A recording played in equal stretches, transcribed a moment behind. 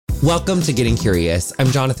Welcome to Getting Curious.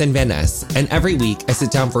 I'm Jonathan Van Ness, and every week I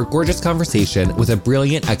sit down for a gorgeous conversation with a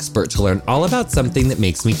brilliant expert to learn all about something that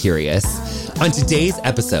makes me curious. On today's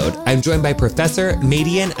episode, I'm joined by Professor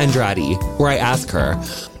Madian Andrade, where I ask her,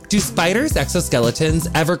 do spiders' exoskeletons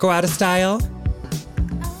ever go out of style?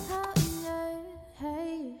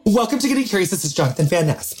 Welcome to Getting Curious. This is Jonathan Van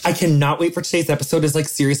Ness. I cannot wait for today's episode.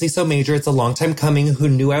 It's seriously so major. It's a long time coming. Who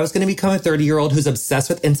knew I was going to become a 30-year-old who's obsessed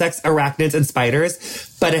with insects, arachnids, and spiders?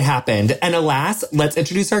 But it happened. And alas, let's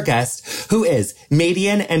introduce our guest, who is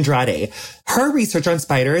Madian Andrade. Her research on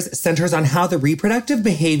spiders centers on how the reproductive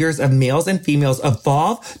behaviors of males and females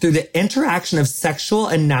evolve through the interaction of sexual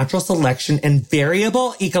and natural selection in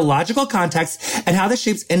variable ecological contexts and how this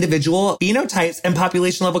shapes individual phenotypes and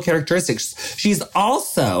population level characteristics. She's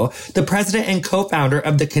also the president and co-founder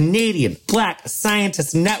of the Canadian Black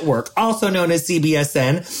Scientist Network, also known as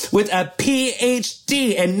CBSN, with a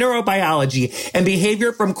PhD in neurobiology and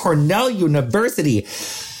behavior from Cornell University.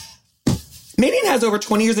 Madian has over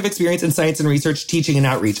 20 years of experience in science and research, teaching and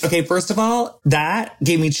outreach. Okay, first of all, that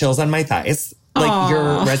gave me chills on my thighs.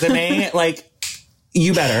 Your resume,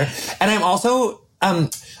 you better. And I'm also, I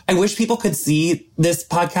wish people could see this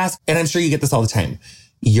podcast, and I'm sure you get this all the time.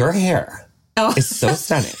 Your hair is so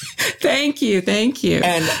stunning. Thank you.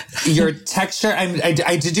 And your texture, I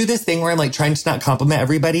did do this thing where I'm trying to not compliment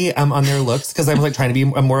everybody on their looks because I'm trying to be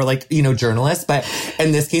a more journalist. But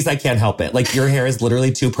in this case, I can't help it. Your hair is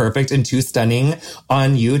literally too perfect and too stunning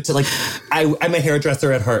on you to I'm a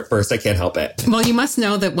hairdresser at heart first. I can't help it. Well, you must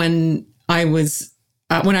know that when I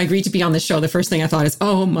agreed to be on the show, the first thing I thought is,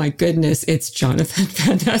 oh my goodness, it's Jonathan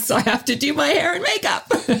Van Ness. So I have to do my hair and makeup.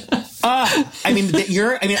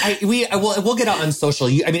 We'll get out on social.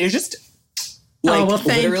 You're just thank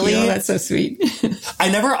you. That's so sweet. I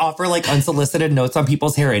never offer unsolicited notes on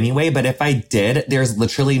people's hair anyway, but if I did, there's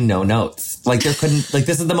literally no notes. This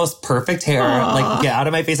is the most perfect hair. Aww. Get out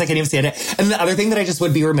of my face. I can't even stand it. And the other thing that I just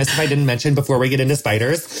would be remiss if I didn't mention before we get into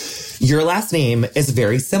spiders, your last name is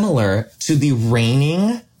very similar to the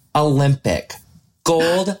reigning Olympic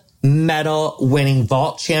gold medal winning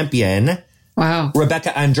vault champion. Wow.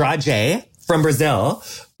 Rebecca Andrade from Brazil.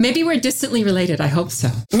 Maybe we're distantly related. I hope so.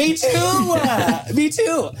 Me too. Me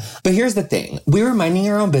too. But here's the thing. We were minding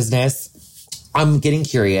our own business. I'm getting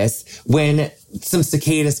curious when some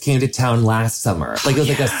cicadas came to town last summer. It was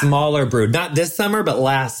a smaller brood. Not this summer, but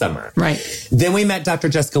last summer. Right. Then we met Dr.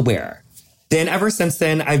 Jessica Ware. Then ever since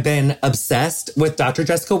then, I've been obsessed with Dr.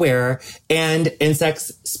 Jessica Ware and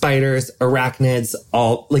insects, spiders, arachnids,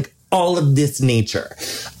 all of this nature.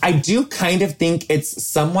 I do kind of think it's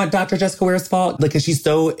somewhat Dr. Jessica Ware's fault, because she's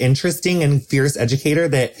so interesting and fierce educator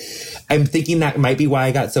that I'm thinking that might be why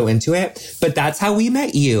I got so into it. But that's how we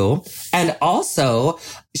met you. And also,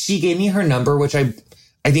 she gave me her number, which I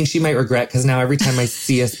think she might regret, because now every time I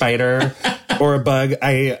see a spider or a bug,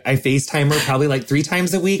 I FaceTime her probably 3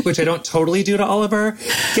 times a week, which I don't totally do to all of our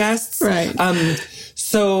guests. Right. But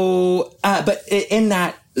in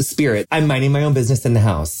that spirit, I'm minding my own business in the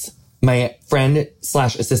house. My friend /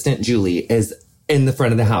 assistant, Julie, is in the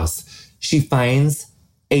front of the house. She finds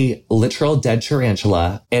a literal dead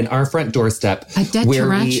tarantula in our front doorstep. A dead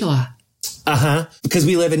tarantula? Because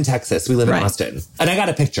we live in Texas. We live in Austin. And I got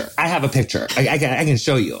a picture. I have a picture. I can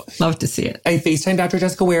show you. Love to see it. I FaceTimed Dr.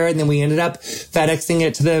 Jessica Ware, and then we ended up FedExing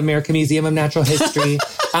it to the American Museum of Natural History.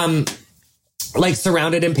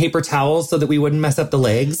 Surrounded in paper towels so that we wouldn't mess up the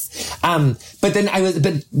legs. But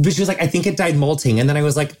she was I think it died molting. And then I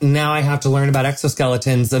was now I have to learn about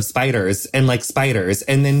exoskeletons of spiders and spiders.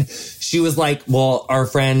 And then she was well, our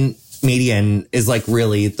friend Madian is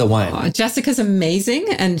really the one. Jessica's amazing,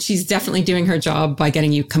 and she's definitely doing her job by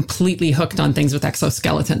getting you completely hooked on things with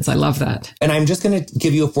exoskeletons. I love that. And I'm just going to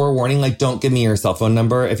give you a forewarning, don't give me your cell phone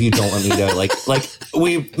number if you don't want me to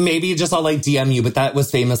we maybe just I'll DM you, but that was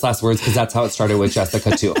famous last words because that's how it started with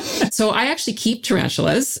Jessica too. So I actually keep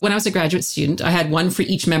tarantulas. When I was a graduate student, I had one for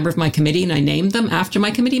each member of my committee, and I named them after my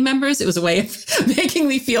committee members. It was a way of making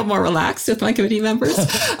me feel more relaxed with my committee members.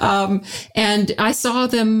 And I saw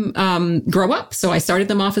them grow up. So I started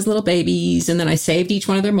them off as little babies, and then I saved each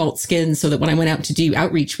one of their moleskins so that when I went out to do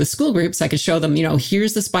outreach with school groups, I could show them,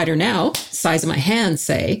 here's the spider now, size of my hand,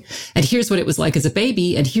 say, and here's what it was like as a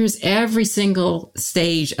baby, and here's every single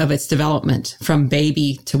stage of its development from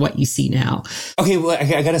baby to what you see now. Okay, well,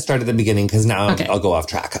 I got to start at the beginning because now I'll go off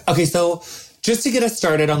track. Okay, so just to get us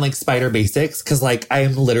started on spider basics, because I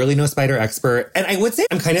am literally no spider expert. And I would say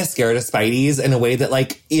I'm kind of scared of spideys in a way that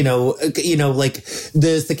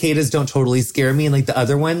the cicadas don't totally scare me. And the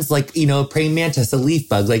other ones, praying mantis, a leaf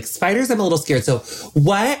bug, spiders, I'm a little scared. So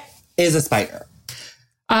what is a spider?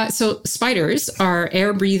 So spiders are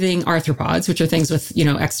air-breathing arthropods, which are things with,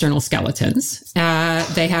 external skeletons.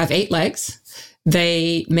 They have 8 legs.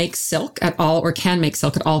 They make silk at all, or can make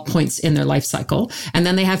silk at all points in their life cycle. And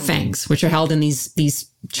then they have fangs, which are held in these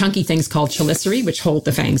chunky things called chelicerae, which hold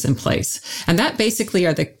the fangs in place. And that basically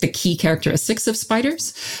are the key characteristics of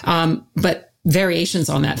spiders. But variations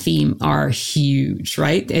on that theme are huge,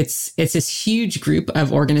 right? It's this huge group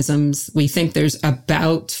of organisms. We think there's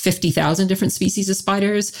about 50,000 different species of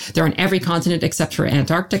spiders. They're on every continent except for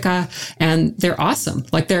Antarctica, and they're awesome.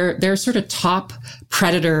 Like they're sort of top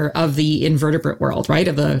predator of the invertebrate world, right?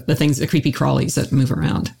 Of the things, the creepy crawlies that move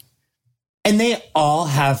around. And they all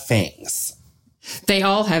have fangs. They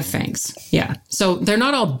all have fangs. Yeah. So they're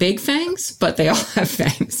not all big fangs, but they all have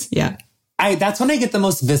fangs. Yeah. That's when I get the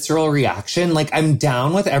most visceral reaction. Like, I'm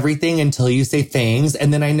down with everything until you say fangs.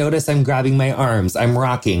 And then I notice I'm grabbing my arms. I'm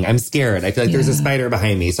rocking. I'm scared. I feel like there's a spider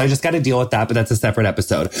behind me. So I just got to deal with that. But that's a separate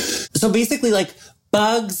episode. So basically, like,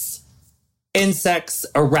 bugs, insects,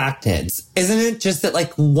 arachnids. Isn't it just that,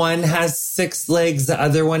 like, one has 6 legs, the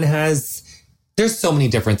other one has... There's so many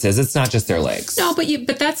differences. It's not just their legs. No, but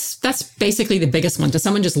that's basically the biggest one. To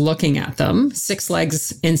someone just looking at them, 6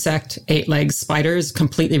 legs, insect, 8 legs, spiders,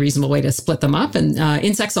 completely reasonable way to split them up. And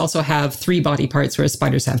insects also have 3 body parts, whereas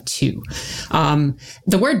spiders have 2.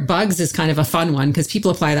 The word bugs is kind of a fun one because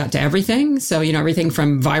people apply that to everything. So, everything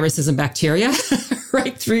from viruses and bacteria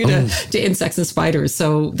right through to insects and spiders.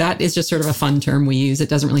 So that is just sort of a fun term we use. It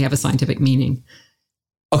doesn't really have a scientific meaning.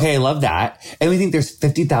 Okay, I love that. And we think there's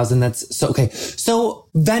 50,000. That's so, okay. So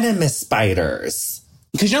venomous spiders,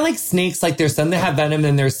 because like snakes, like there's some that have venom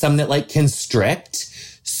and there's some that like constrict.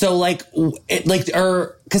 So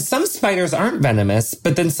because some spiders aren't venomous,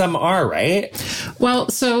 but then some are, right? Well,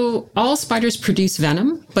 so all spiders produce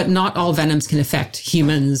venom, but not all venoms can affect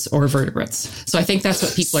humans or vertebrates. So I think that's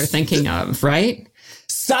what people are thinking of, right?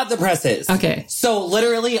 Stop the presses. Okay. So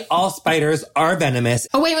literally all spiders are venomous.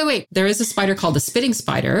 Oh, wait. There is a spider called the spitting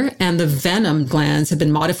spider, and the venom glands have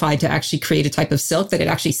been modified to actually create a type of silk that it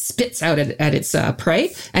actually spits out at its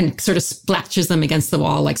prey and sort of splashes them against the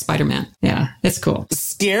wall like Spider-Man. Yeah, it's cool.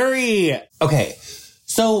 Scary. Okay.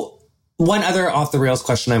 So one other off the rails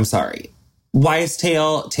question. I'm sorry. Wives'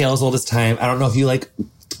 tale as old as time. I don't know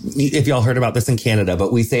if y'all heard about this in Canada,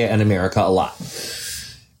 but we say it in America a lot.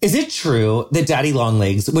 Is it true that daddy long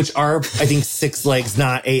legs, which are, I think, 6 legs,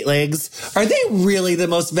 not 8 legs, are they really the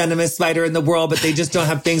most venomous spider in the world, but they just don't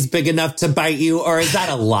have things big enough to bite you? Or is that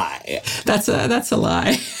a lie? That's a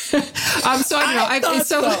lie. So I don't know.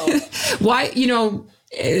 So why,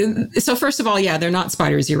 so first of all, yeah, they're not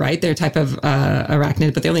spiders. You're right. They're a type of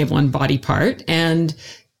arachnid, but they only have one body part. And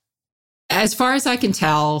as far as I can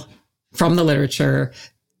tell from the literature,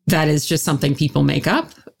 that is just something people make up.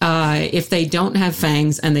 If they don't have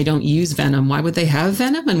fangs and they don't use venom, why would they have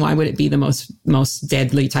venom? And why would it be the most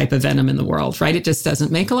deadly type of venom in the world, right? It just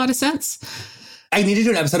doesn't make a lot of sense. I need to do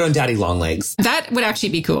an episode on daddy long legs. That would actually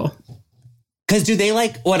be cool. Because do they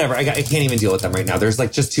whatever, I can't even deal with them right now. There's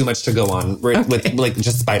just too much to go on with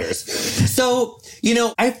just spiders. So,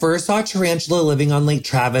 I first saw a tarantula living on Lake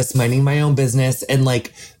Travis, minding my own business in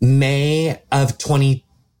May of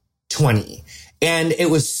 2020. And it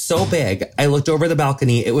was so big. I looked over the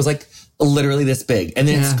balcony. It was literally this big. And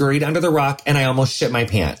then it scurried under the rock and I almost shit my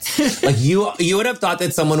pants. You would have thought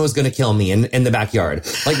that someone was going to kill me in the backyard.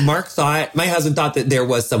 My husband thought that there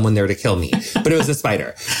was someone there to kill me, but it was a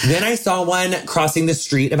spider. Then I saw one crossing the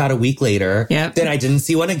street about a week later. Yep. Then I did not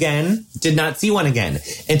see one again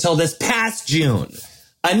until this past June.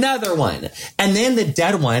 Another one. And then the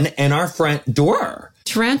dead one in our front door.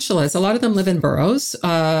 Tarantulas, a lot of them live in burrows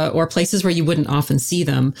or places where you wouldn't often see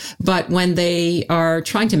them. But when they are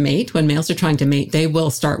trying to mate, when males are trying to mate, they will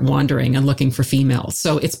start wandering and looking for females.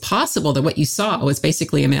 So it's possible that what you saw was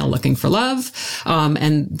basically a male looking for love.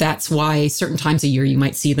 And that's why certain times a year you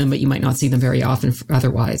might see them, but you might not see them very often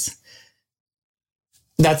otherwise.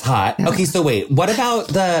 That's hot. Yeah. Okay, so wait, what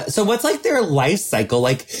about what's their life cycle?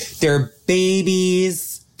 Their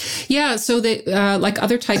babies? Yeah, so they, like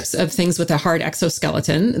other types of things with a hard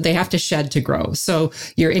exoskeleton, they have to shed to grow. So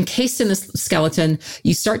you're encased in this skeleton,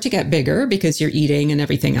 you start to get bigger because you're eating and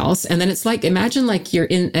everything else. And then it's imagine you're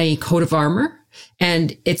in a coat of armor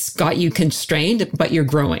and it's got you constrained, but you're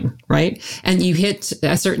growing, right? And you hit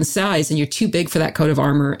a certain size and you're too big for that coat of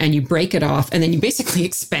armor and you break it off and then you basically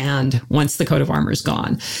expand once the coat of armor is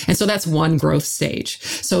gone. And so that's one growth stage.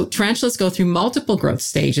 So tarantulas go through multiple growth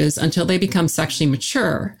stages until they become sexually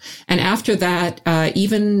mature. And after that,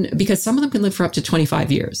 even because some of them can live for up to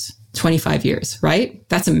 25 years, right?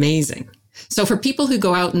 That's amazing. So for people who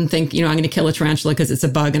go out and think, I'm going to kill a tarantula because it's a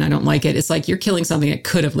bug and I don't like it, it's like you're killing something that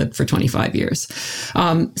could have lived for 25 years.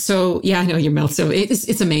 So yeah, I know your mouth. So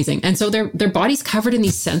it's amazing. And so their body's covered in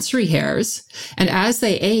these sensory hairs. And as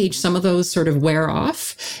they age, some of those sort of wear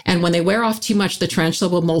off. And when they wear off too much, the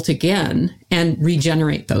tarantula will molt again and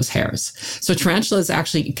regenerate those hairs. So tarantulas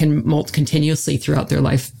actually can molt continuously throughout their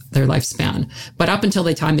lifespan. But up until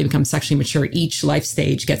the time they become sexually mature, each life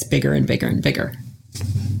stage gets bigger and bigger and bigger.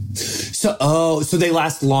 So they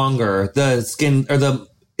last longer. The skin or the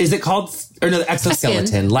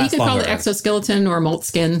exoskeleton lasts longer. You could call it exoskeleton or molt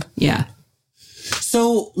skin. Yeah.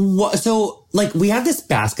 So like we have this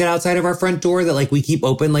basket outside of our front door that like we keep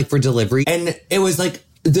open like for delivery, and it was like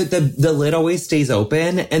the lid always stays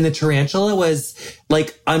open, and the tarantula was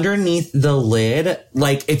like underneath the lid,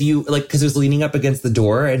 like if you like, because it was leaning up against the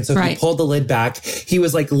door, and so if you pulled the lid back, he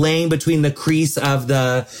was like laying between the crease of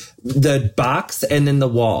the box and then the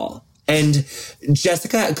wall. And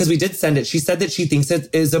Jessica, because we did send it, she said that she thinks it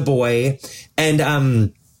is a boy,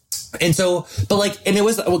 and so, but like, and it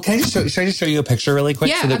was, well, can I just show you a picture really quick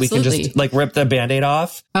so that absolutely. we can just like rip the Band-Aid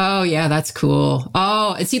off? Oh yeah, that's cool.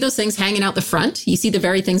 Oh, and see those things hanging out the front? You see the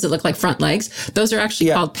very things that look like front legs? Those are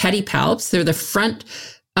actually called pedipalps. They're the front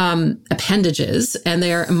appendages, and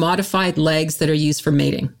they are modified legs that are used for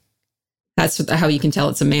mating. That's how you can tell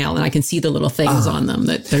it's a male, and I can see the little things on them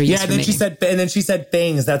that are used for mating. And then she said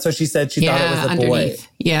bangs. That's what she said. She thought it was a underneath. boy.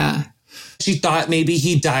 Yeah. She thought maybe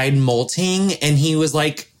he died molting, and he was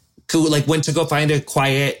like, who like went to go find a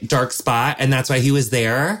quiet, dark spot, and that's why he was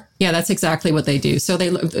there. Yeah, that's exactly what they do. So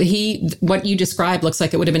what you described looks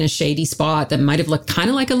like it would have been a shady spot that might have looked kind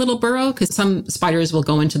of like a little burrow, because some spiders will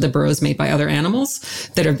go into the burrows made by other animals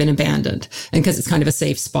that have been abandoned, and because it's kind of a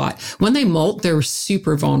safe spot. When they molt, they're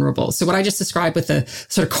super vulnerable. So what I just described with the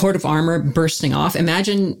sort of coat of armor bursting off,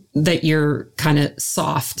 imagine that you're kind of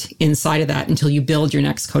soft inside of that until you build your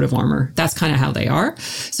next coat of armor. That's kind of how they are.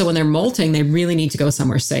 So when they're molting, they really need to go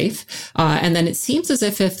somewhere safe. And then it seems as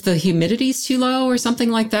if the humidity is too low or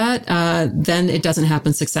something like that, then it doesn't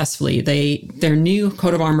happen successfully. Their new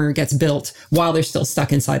coat of armor gets built while they're still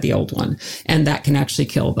stuck inside the old one, and that can actually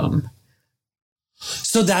kill them.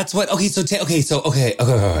 So that's what.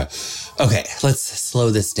 Okay. Let's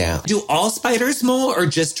slow this down. Do all spiders molt or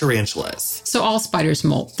just tarantulas? So all spiders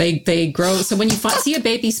molt. They grow. So when you see a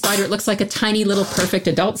baby spider, it looks like a tiny little perfect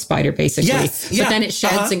adult spider, basically. Yes. But then it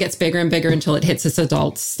sheds and gets bigger and bigger until it hits its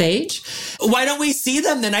adult stage. Why don't we see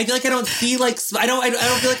them then? I feel like I don't see I don't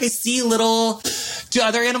feel like I see little. Do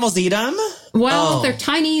other animals eat them? Well, they're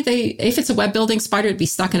tiny. If it's a web building spider, it'd be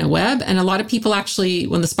stuck in a web. And a lot of people actually,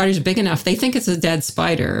 when the spider's big enough, they think it's a dead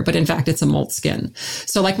spider, but in fact, it's a molt skin.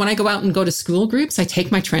 So like when I go out and go to school groups, I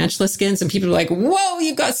take my tarantula skins and people are like, whoa,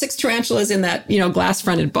 you've got 6 tarantulas in that, glass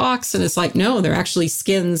fronted box. And it's like, no, they're actually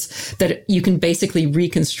skins that you can basically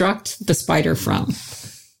reconstruct the spider from.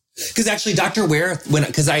 Because actually, Dr. Ware,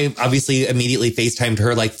 because I obviously immediately FaceTimed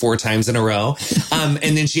her like 4 times in a row. And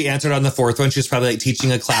then she answered on the 4th one. She was probably like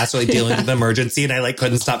teaching a class or like dealing with an emergency. And I like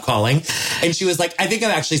couldn't stop calling. And she was like, I think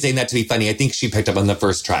I'm actually saying that to be funny. I think she picked up on the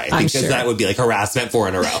first try. I think that would be like harassment 4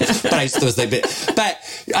 in a row. But I just was like,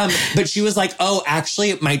 but she was like, oh,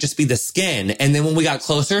 actually, it might just be the skin. And then when we got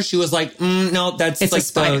closer, she was like, no, it's like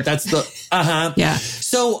Yeah.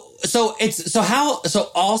 So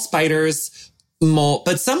all spiders molt,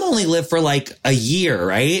 but some only live for like a year,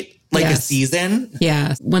 right? Like a season?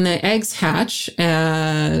 Yeah. When the eggs hatch,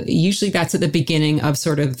 usually that's at the beginning of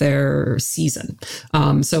sort of their season.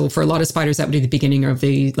 So for a lot of spiders, that would be the beginning of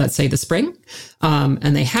let's say the spring.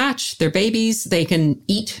 And they hatch, they're babies, they can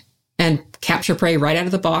eat and capture prey right out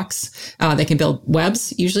of the box. They can build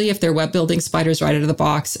webs, usually if they're web building spiders, right out of the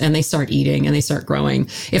box, and they start eating and they start growing.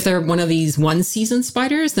 If they're one of these one season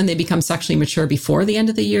spiders, then they become sexually mature before the end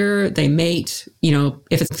of the year. They mate,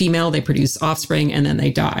 if it's female, they produce offspring and then they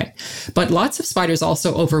die. But lots of spiders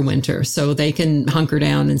also overwinter. So they can hunker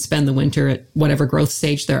down and spend the winter at whatever growth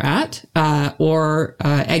stage they're at, or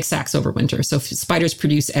egg sacs overwinter. So spiders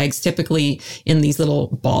produce eggs typically in these little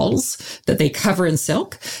balls that they cover in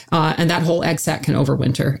silk. And that whole egg sac can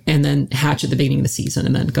overwinter and then hatch at the beginning of the season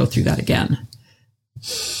and then go through that again.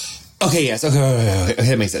 Okay, yes. Okay,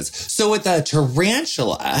 that makes sense. So with the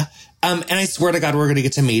tarantula, and I swear to God, we're going to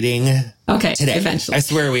get to mating today. Eventually. I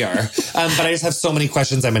swear we are. But I just have so many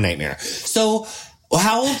questions. I'm a nightmare. So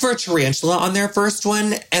how old for a tarantula on their first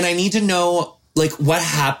one? And I need to know, like, what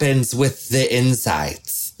happens with the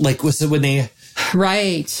insides? Like, when they...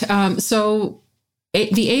 Right.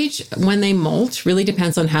 The age when they molt really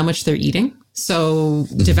depends on how much they're eating. So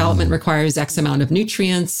development requires X amount of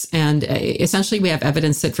nutrients. And essentially we have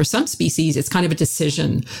evidence that for some species, it's kind of a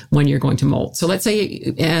decision when you're going to molt. So let's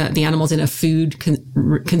say the animal's in a food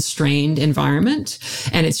constrained environment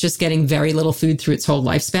and it's just getting very little food through its whole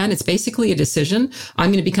lifespan. It's basically a decision.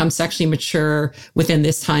 I'm going to become sexually mature within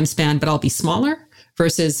this time span, but I'll be smaller.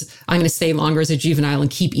 Versus I'm going to stay longer as a juvenile and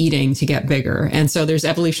keep eating to get bigger. And so there's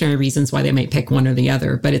evolutionary reasons why they might pick one or the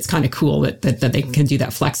other, but it's kind of cool that they can do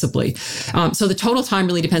that flexibly. So the total time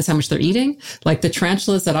really depends how much they're eating. Like the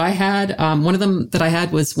tarantulas that I had, one of them that I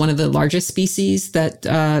had was one of the largest species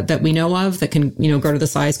that we know of that can, grow to the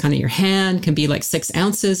size kind of your hand, can be like 6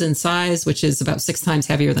 ounces in size, which is about 6 times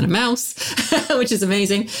heavier than a mouse, which is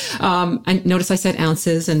amazing. And notice I said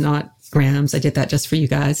ounces and not grams. I did that just for you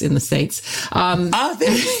guys in the States. And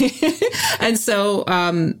so,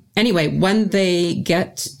 anyway, when they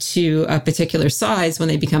get to a particular size, when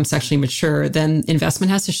they become sexually mature, then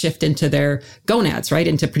investment has to shift into their gonads, right?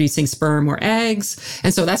 Into producing sperm or eggs.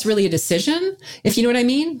 And so that's really a decision, if you know what I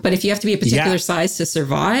mean. But if you have to be a particular size to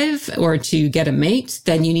survive or to get a mate,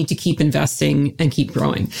 then you need to keep investing and keep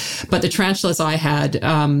growing. But the tarantulas I had,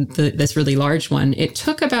 this really large one, it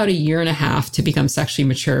took about 1.5 years to become sexually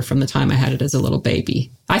mature from the time I had it as a little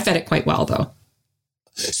baby. I fed it quite well, though.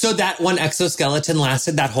 So that one exoskeleton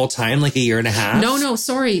lasted that whole time, like 1.5 years? No,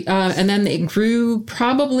 sorry. And then it grew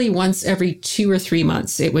probably once every 2 or 3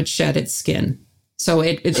 months. It would shed its skin. So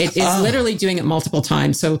it is literally doing it multiple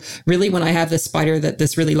times. So really, when I have this spider,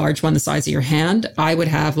 this really large one, the size of your hand, I would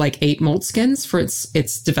have like 8 molt skins for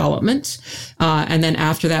its development. And then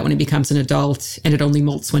after that, when it becomes an adult and it only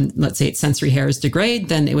molts when, let's say, its sensory hairs degrade,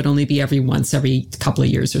 then it would only be every couple of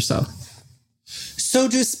years or so. So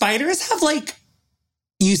do spiders have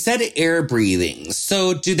you said air breathing.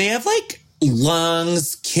 So do they have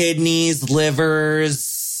lungs, kidneys,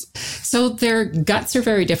 livers? So their guts are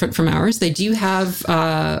very different from ours. They do have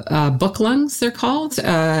book lungs, they're called.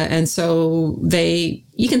 And so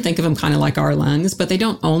you can think of them kind of like our lungs, but they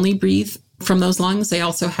don't only breathe from those lungs. They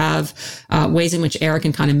also have ways in which air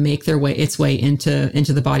can kind of make its way into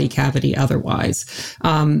the body cavity otherwise.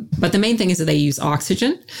 But the main thing is that they use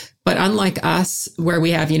oxygen. But unlike us, where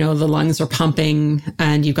we have, the lungs are pumping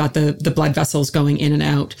and you've got the blood vessels going in and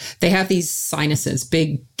out, they have these sinuses,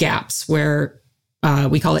 big gaps where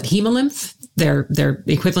we call it hemolymph. Their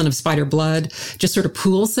equivalent of spider blood just sort of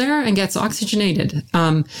pools there and gets oxygenated.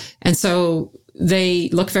 And so they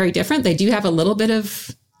look very different. They do have a little bit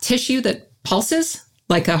of tissue that pulses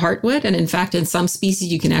like a heart would. And in fact, in some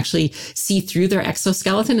species, you can actually see through their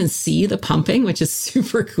exoskeleton and see the pumping, which is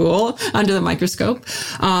super cool under the microscope.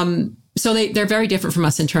 So they're very different from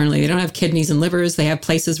us internally. They don't have kidneys and livers. They have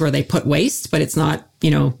places where they put waste, but it's not,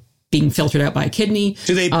 being filtered out by a kidney.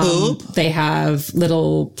 Do they poop? They have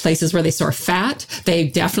little places where they store fat. They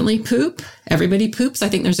definitely poop. Everybody poops. I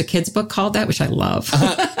think there's a kid's book called that, which I love.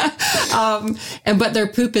 But their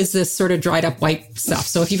poop is this sort of dried up white stuff.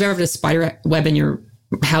 So if you've ever had a spider web in your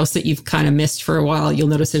house that you've kind of missed for a while, you'll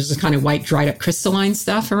notice there's this kind of white dried up crystalline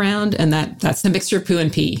stuff around, and that's the mixture of poo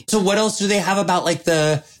and pee. So what else do they have about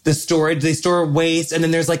the storage? They store waste, and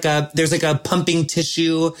then there's a pumping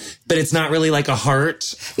tissue, but it's not really like a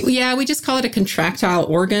heart. Yeah, we just call it a contractile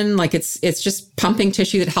organ. It's just pumping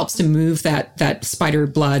tissue that helps to move that spider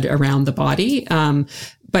blood around the body.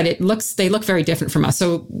 But they look very different from us.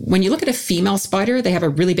 So when you look at a female spider, they have a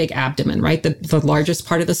really big abdomen, right? The largest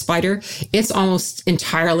part of the spider, it's almost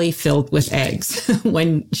entirely filled with eggs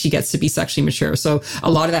when she gets to be sexually mature. So a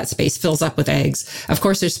lot of that space fills up with eggs. Of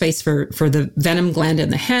course, there's space for the venom gland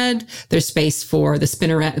in the head. There's space for the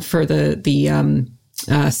spinneret, for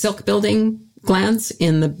the silk building glands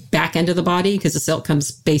in the back end of the body, because the silk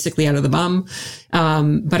comes basically out of the bum.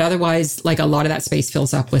 But otherwise, a lot of that space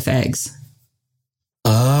fills up with eggs.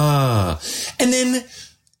 And then,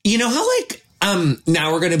 how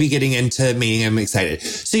now we're going to be getting into mating. I'm excited.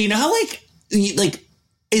 So, how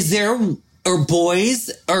is there, are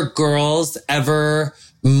boys or girls ever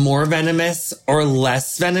more venomous or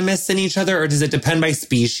less venomous than each other, or does it depend by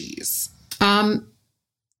species?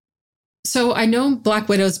 So I know black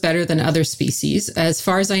widows better than other species. As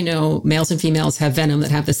far as I know, males and females have venom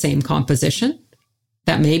that have the same composition.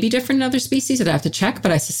 That may be different in other species. I'd have to check,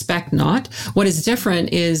 but I suspect not. What is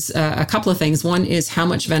different is a couple of things. One is how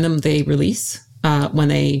much venom they release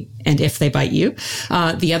and if they bite you.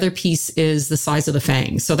 The other piece is the size of the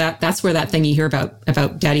fangs. So that's where that thing you hear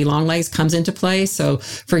about daddy long legs comes into play. So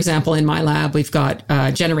for example, in my lab, we've got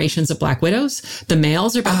generations of black widows. The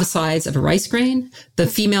males are about the size of a rice grain. The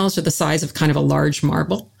females are the size of kind of a large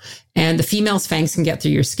marble. And the female's fangs can get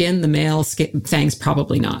through your skin. The male's fangs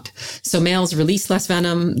probably not. So males release less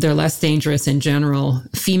venom. They're less dangerous in general.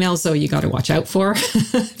 Females, though, you got to watch out for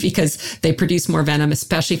because they produce more venom,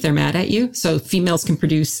 especially if they're mad at you. So females can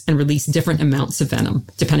produce and release different amounts of venom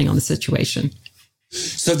depending on the situation.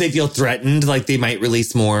 So if they feel threatened, like they might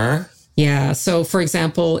release more? Yeah. So, for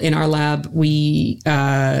example, in our lab, we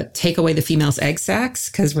take away the female's egg sacs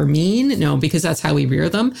because we're mean. No, because that's how we rear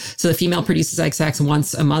them. So the female produces egg sacs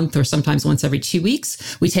once a month or sometimes once every 2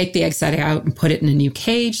 weeks. We take the egg sac out and put it in a new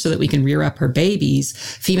cage so that we can rear up her babies.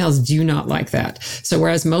 Females do not like that. So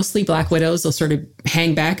whereas mostly black widows, they'll sort of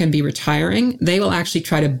hang back and be retiring, they will actually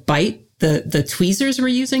try to bite the tweezers we're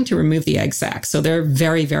using to remove the egg sac. So they're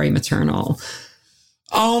very, very maternal.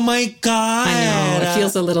 Oh my God. I know. It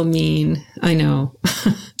feels a little mean. I know.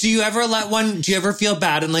 Do you ever feel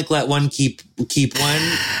bad and like let one keep one?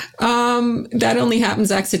 That only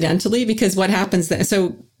happens accidentally because what happens then,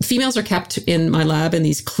 so females are kept in my lab in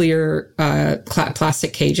these clear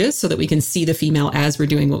plastic cages so that we can see the female as we're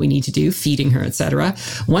doing what we need to do, feeding her, etc.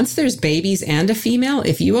 Once there's babies and a female,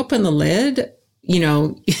 if you open the lid, you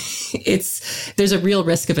know, there's a real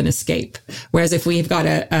risk of an escape. Whereas if we've got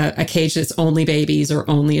a cage that's only babies or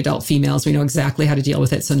only adult females, we know exactly how to deal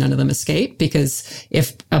with it so none of them escape. Because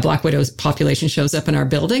if a black widow's population shows up in our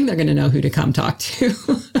building, they're going to know who to come talk to.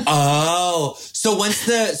 Oh, so once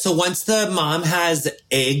the mom has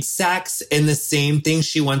egg sacs in the same thing,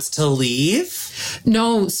 she wants to leave?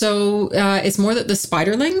 No, so it's more that the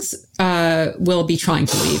spiderlings will be trying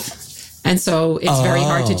to leave. And so it's very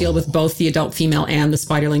hard to deal with both the adult female and the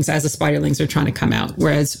spiderlings as the spiderlings are trying to come out.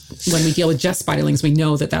 Whereas when we deal with just spiderlings, we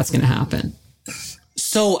know that that's going to happen.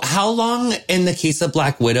 So how long in the case of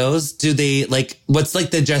black widows do they what's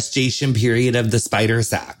like the gestation period of the spider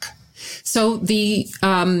sac? So the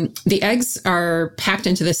eggs are packed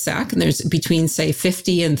into this sac, and there's between, say,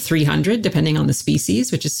 50 and 300, depending on the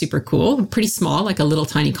species, which is super cool. Pretty small, like a little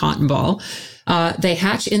tiny cotton ball. They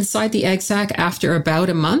hatch inside the egg sac after about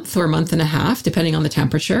a month or a month and a half, depending on the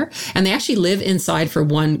temperature. And they actually live inside for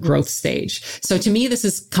one growth stage. So to me, this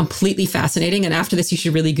is completely fascinating. And after this, you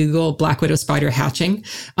should really Google black widow spider hatching.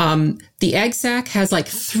 The egg sac has like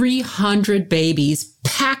 300 babies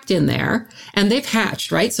packed in there, and they've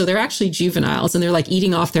hatched, right? So they're actually juveniles, and they're like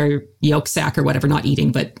eating off their yolk sac or whatever, not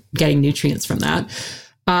eating, but getting nutrients from that.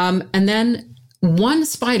 And then one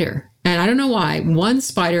spider, and I don't know why, one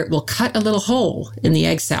spider will cut a little hole in the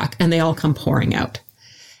egg sac and they all come pouring out.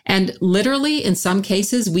 And literally, in some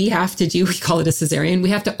cases, we call it a cesarean. We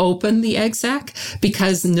have to open the egg sac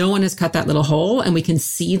because no one has cut that little hole, and we can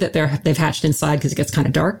see that they've hatched inside because it gets kind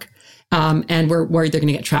of dark. And we're worried they're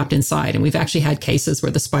going to get trapped inside. And we've actually had cases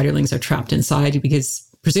where the spiderlings are trapped inside because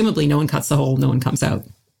presumably no one cuts the hole, no one comes out.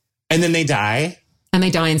 And then they die? And they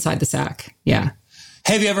die inside the sac. Yeah.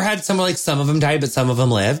 Have you ever had some of them died, but some of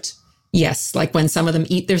them lived? Yes, like when some of them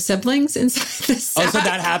eat their siblings inside the sack. Oh, so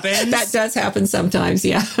that happens? That does happen sometimes,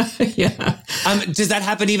 yeah. Yeah. Does that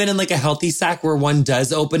happen even in like a healthy sack where one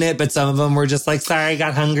does open it, but some of them were just like, sorry,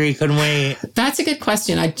 got hungry, couldn't wait? That's a good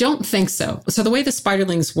question. I don't think so. So the way the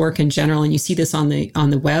spiderlings work in general, and you see this on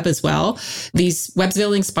the web as well, these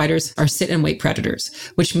web-building spiders are sit and wait predators,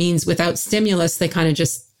 which means without stimulus, they kind of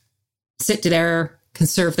just sit there,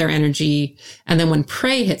 conserve their energy. And then when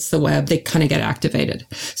prey hits the web, they kind of get activated.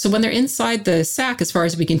 So when they're inside the sac, as far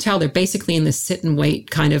as we can tell, they're basically in this sit and wait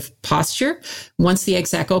kind of posture. Once the egg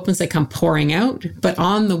sac opens, they come pouring out. But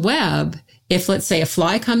on the web, if let's say a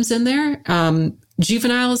fly comes in there,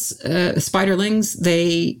 juveniles, spiderlings,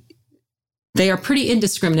 they are pretty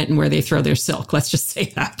indiscriminate in where they throw their silk. Let's just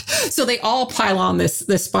say that. So they all pile on this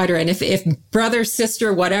spider. And if brother,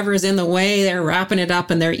 sister, whatever is in the way, they're wrapping it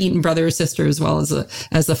up and they're eating brother or sister as well as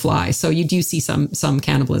the fly. So you do see some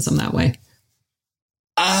cannibalism that way.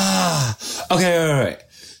 Okay, right.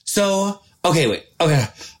 So, okay, wait. Okay.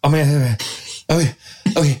 Oh my God.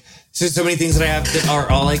 Okay. So many things that I have that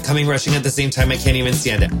are all like coming rushing at the same time. I can't even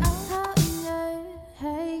stand it.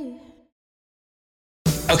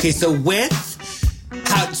 Okay, so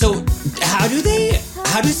how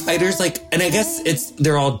do spiders and I guess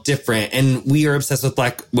they're all different and we are obsessed with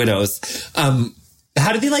black widows.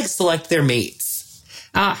 How do they select their mates?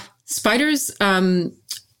 Spiders,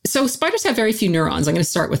 so spiders have very few neurons. I'm going to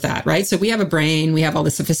start with that, right? So we have a brain, we have all the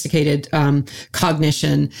sophisticated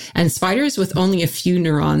cognition, and spiders with only a few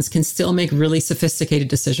neurons can still make really sophisticated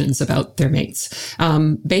decisions about their mates.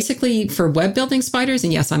 Basically, for web building spiders,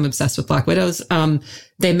 and yes, I'm obsessed with black widows,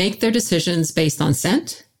 they make their decisions based on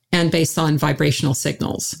scent and based on vibrational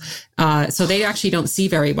signals. So they actually don't see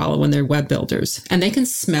very well when they're web builders. And they can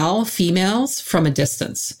smell females from a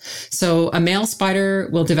distance. So a male spider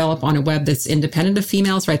will develop on a web that's independent of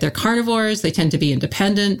females, right? They're carnivores. They tend to be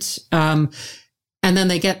independent. And then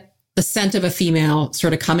they get the scent of a female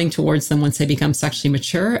sort of coming towards them once they become sexually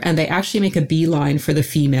mature. And they actually make a beeline for the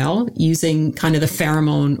female using kind of the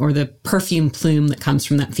pheromone or the perfume plume that comes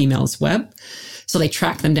from that female's web. So they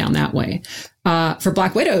track them down that way. For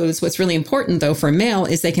black widows, what's really important, though, for a male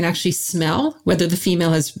is they can actually smell whether the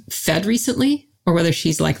female has fed recently or whether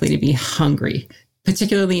she's likely to be hungry,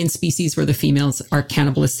 particularly in species where the females are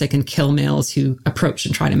cannibalistic and kill males who approach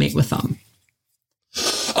and try to mate with them.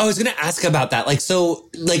 Oh, I was going to ask about that.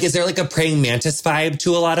 Is there like a praying mantis vibe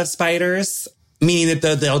to a lot of spiders? Meaning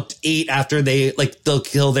that they'll eat after they'll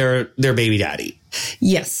kill their baby daddy.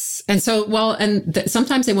 Yes. And so,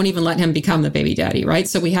 sometimes they won't even let him become the baby daddy, right?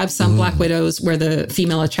 So we have some black widows where the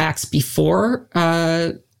female attacks before,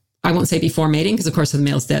 I won't say before mating, because of course, if the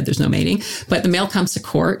male's dead, there's no mating, but the male comes to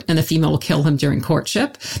court and the female will kill him during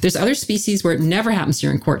courtship. There's other species where it never happens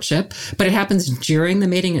during courtship, but it happens during the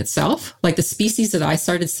mating itself. Like the species that I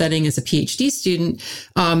started studying as a PhD student,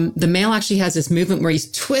 the male actually has this movement where he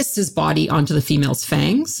twists his body onto the female's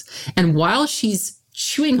fangs. And while she's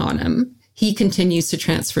chewing on him, he continues to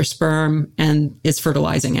transfer sperm and is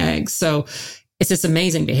fertilizing eggs. So it's this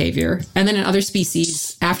amazing behavior. And then in other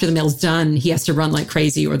species, after the male's done, he has to run like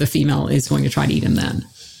crazy or the female is going to try to eat him then.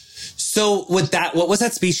 So what was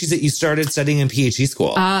that species that you started studying in PhD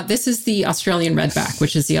school? This is the Australian redback,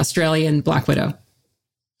 which is the Australian black widow.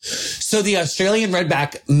 So the Australian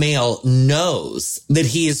redback male knows that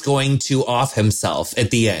he is going to off himself at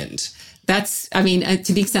the end. To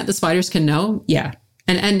the extent the spiders can know, yeah.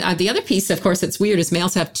 And the other piece, of course, that's weird is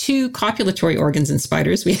males have two copulatory organs in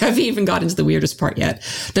spiders. We haven't even got into the weirdest part yet.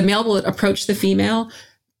 The male will approach the female,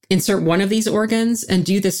 insert one of these organs and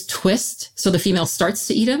do this twist. So the female starts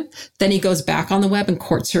to eat him. Then he goes back on the web and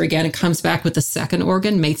courts her again and comes back with the second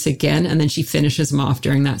organ, mates again. And then she finishes him off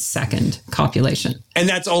during that second copulation. And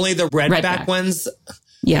that's only the redback ones?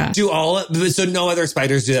 Yeah. So no other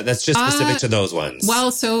spiders do that. That's just specific to those ones.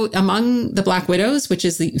 Well, so among the black widows, which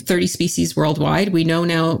is the 30 species worldwide, we know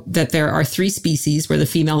now that there are 3 species where the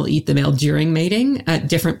female will eat the male during mating at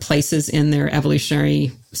different places in their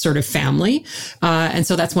evolutionary sort of family. And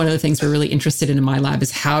so that's one of the things we're really interested in my lab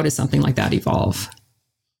is how does something like that evolve?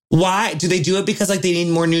 Why? Do they do it because they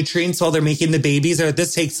need more nutrients while they're making the babies? Or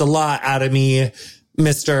this takes a lot out of me,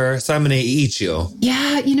 mister, so I'm going to eat you.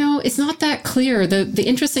 Yeah, it's not that clear. The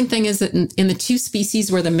interesting thing is that in the 2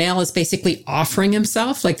 species where the male is basically offering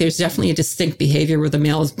himself, like there's definitely a distinct behavior where the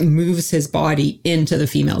male moves his body into the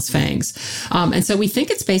female's fangs. And so we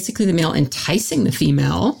think it's basically the male enticing the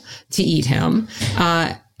female to eat him.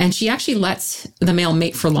 And she actually lets the male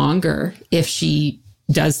mate for longer if she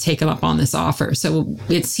does take him up on this offer. So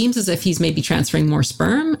it seems as if he's maybe transferring more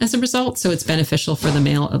sperm as a result. So it's beneficial for the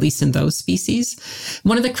male, at least in those species.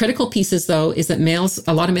 One of the critical pieces, though, is that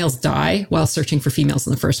a lot of males die while searching for females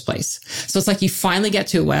in the first place. So it's like you finally get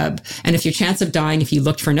to a web. And if your chance of dying, if you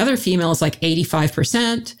looked for another female, is like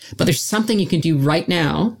 85%, but there's something you can do right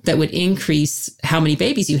now that would increase how many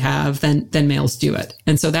babies you have, then males do it.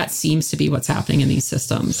 And so that seems to be what's happening in these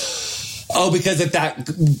systems. Oh, because if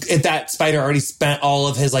that spider already spent all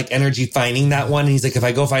of his energy finding that one, and he's like, if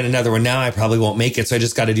I go find another one now, I probably won't make it. So I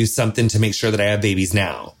just got to do something to make sure that I have babies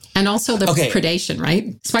now. And also the predation,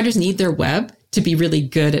 right? Spiders need their web to be really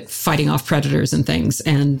good at fighting off predators and things.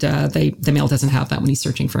 And the male doesn't have that when he's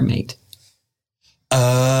searching for a mate.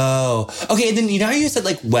 Oh, okay. And then, how you said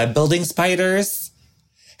web building spiders?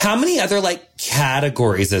 How many other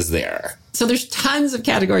categories is there? So there's tons of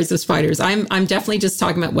categories of spiders. I'm definitely just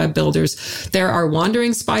talking about web builders. There are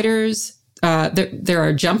wandering spiders. There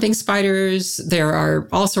are jumping spiders. There are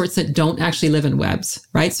all sorts that don't actually live in webs,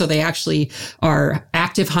 right? So they actually are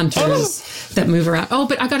active hunters that move around. Oh,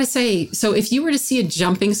 but I got to say, so if you were to see a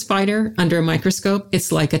jumping spider under a microscope,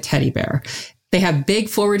 it's like a teddy bear. They have big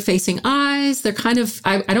forward-facing eyes. They're kind of,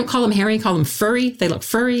 I don't call them hairy, I call them furry. They look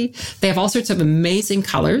furry. They have all sorts of amazing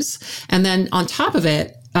colors. And then on top of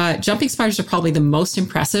it, jumping spiders are probably the most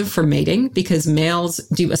impressive for mating because males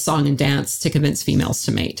do a song and dance to convince females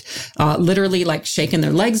to mate. Literally shaking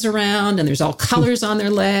their legs around and there's all colors on their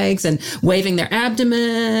legs and waving their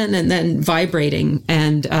abdomen and then vibrating.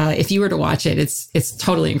 And if you were to watch it, it's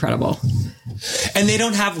totally incredible. And they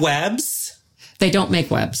don't have webs? They don't make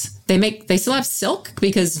webs. They still have silk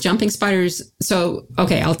because jumping spiders. So,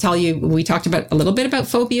 okay, I'll tell you, we talked a little bit about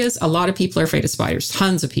phobias. A lot of people are afraid of spiders,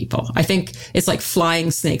 tons of people. I think it's like flying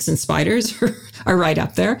snakes and spiders are right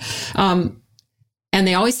up there. And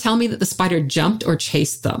they always tell me that the spider jumped or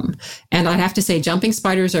chased them. And I'd have to say jumping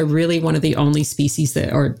spiders are really one of the only species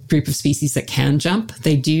or group of species that can jump.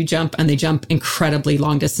 They do jump, and they jump incredibly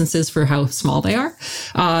long distances for how small they are.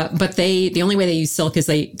 But the only way they use silk is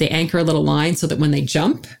they anchor a little line so that when they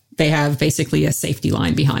jump, they have basically a safety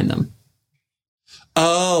line behind them.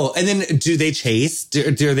 Oh, and then do they chase?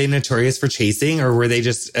 Are they notorious for chasing, or were they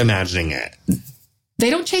just imagining it? They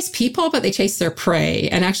don't chase people, but they chase their prey.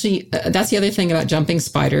 And actually, that's the other thing about jumping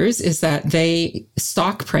spiders is that they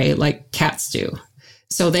stalk prey like cats do.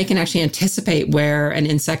 So they can actually anticipate where an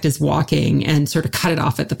insect is walking and sort of cut it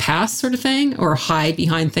off at the pass sort of thing, or hide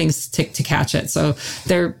behind things to catch it. So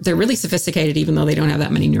they're really sophisticated, even though they don't have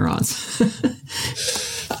that many neurons.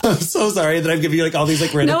 I'm so sorry that I'm giving you like all these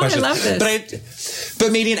like random questions. I love this.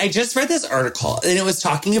 But Madian, I just read this article and it was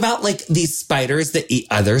talking about like these spiders that eat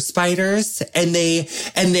other spiders, and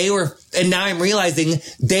now I'm realizing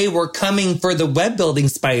they were coming for the web building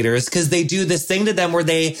spiders, because they do this thing to them where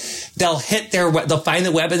they'll find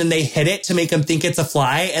the web and then they hit it to make them think it's a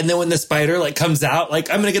fly. And then when the spider like comes out, like,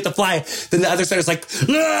 I'm going to get the fly, then the other spider's like,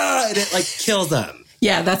 ah, and it like kills them.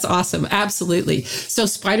 Yeah, that's awesome. Absolutely. So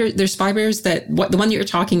there's spiders the one that you're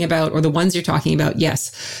talking about, or the ones you're talking about,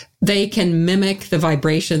 yes, they can mimic the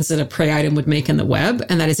vibrations that a prey item would make in the web.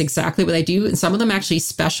 And that is exactly what they do. And some of them actually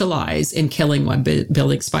specialize in killing web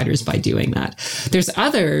building spiders by doing that. There's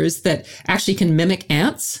others that actually can mimic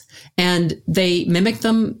ants, and they mimic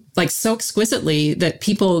them like so exquisitely that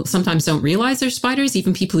people sometimes don't realize they're spiders,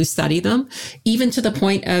 even people who study them, even to the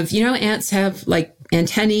point of, ants have like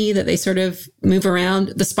antennae that they sort of move around.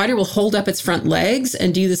 The spider will hold up its front legs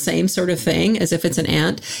and do the same sort of thing as if it's an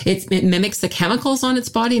ant. It mimics the chemicals on its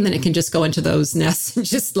body, and then it can just go into those nests and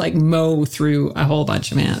just like mow through a whole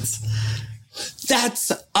bunch of ants.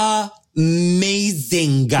 That's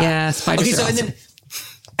amazing. Yeah, spiders are awesome.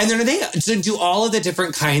 And then do all of the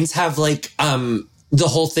different kinds have like, the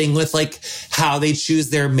whole thing with like how they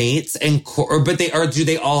choose their mates do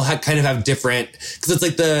they all kind of have different, because it's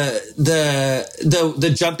like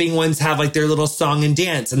the jumping ones have like their little song and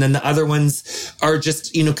dance, and then the other ones are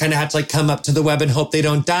just, kind of have to like come up to the web and hope they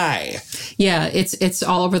don't die. Yeah, it's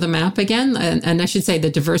all over the map again. And I should say the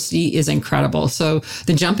diversity is incredible. So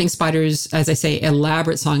the jumping spiders, as I say,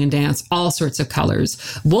 elaborate song and dance, all sorts of colors.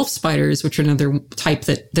 Wolf spiders, which are another type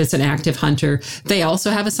that's an active hunter, they also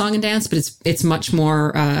have a song and dance, but it's much more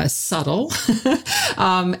subtle.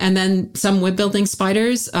 And then some web building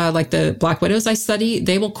spiders, like the black widows I study,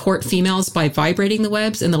 they will court females by vibrating the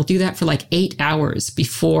webs, and they'll do that for like 8 hours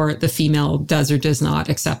before the female does or does not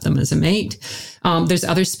accept them as a mate. There's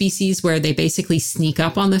other species where they basically sneak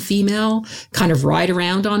up on the female, kind of ride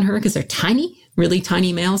around on her because they're tiny, really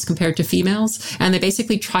tiny males compared to females. And they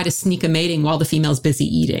basically try to sneak a mating while the female's busy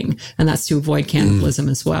eating. And that's to avoid cannibalism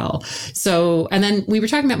as well. So, and then we were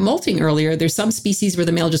talking about molting earlier. There's some species where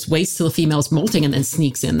the male just waits till the female's molting and then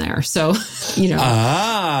sneaks in there. So,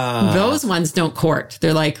 those ones don't court.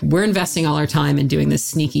 They're like, we're investing all our time in doing this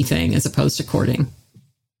sneaky thing as opposed to courting.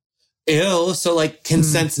 Ew. So like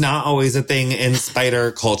consent's not always a thing in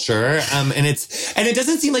spider culture. And it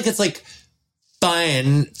doesn't seem like it's like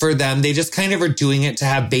fun for them. They just kind of are doing it to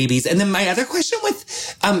have babies. And then my other question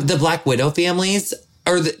with the Black Widow families,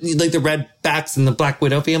 or the redbacks and the Black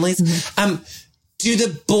Widow families, do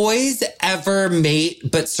the boys ever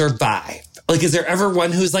mate but survive? Like, is there ever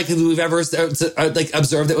one who's like, who we've ever like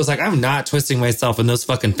observed that was like, I'm not twisting myself in those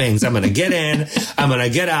fucking things. I'm going to get in, I'm going to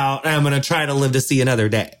get out, and I'm going to try to live to see another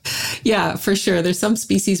day. Yeah, for sure. There's some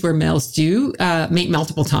species where males do mate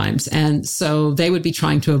multiple times. And so they would be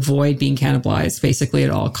trying to avoid being cannibalized basically at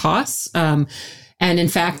all costs. And in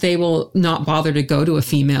fact, they will not bother to go to a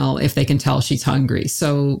female if they can tell she's hungry.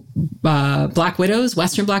 So black widows,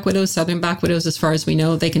 Western black widows, Southern black widows, as far as we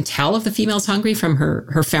know, they can tell if the female's hungry from her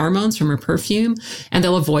pheromones, from her perfume, and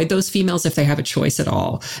they'll avoid those females if they have a choice at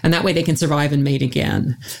all. And that way they can survive and mate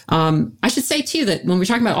again. I should say, too, that when we're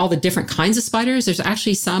talking about all the different kinds of spiders, there's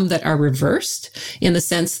actually some that are reversed in the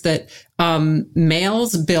sense that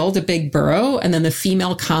males build a big burrow, and then the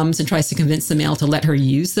female comes and tries to convince the male to let her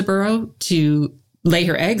use the burrow to lay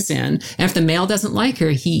her eggs in. And if the male doesn't like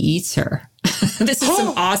her, he eats her. This is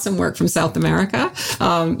some awesome work from South America.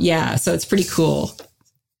 So it's pretty cool.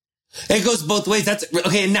 It goes both ways. That's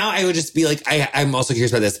okay. And now I would just be like, I'm also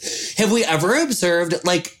curious about this. Have we ever observed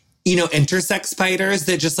intersex spiders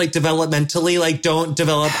that just like developmentally like don't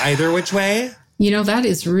develop either which way? That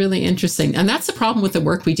is really interesting. And that's the problem with the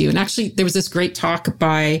work we do. And actually, there was this great talk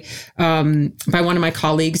by one of my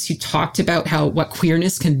colleagues who talked about what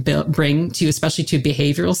queerness can bring to, especially to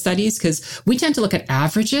behavioral studies, because we tend to look at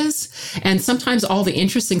averages. And sometimes all the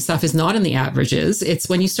interesting stuff is not in the averages. It's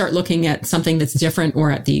when you start looking at something that's different or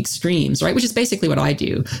at the extremes, right? Which is basically what I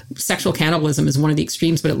do. Sexual cannibalism is one of the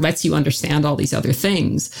extremes, but it lets you understand all these other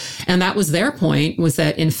things. And that was their point, was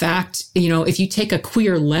that in fact, if you take a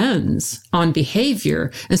queer lens on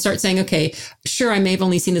behavior and start saying, okay, sure, I may have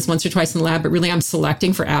only seen this once or twice in the lab, but really I'm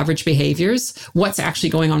selecting for average behaviors. What's actually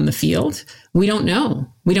going on in the field? We don't know.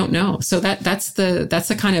 So that's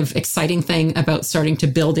the kind of exciting thing about starting to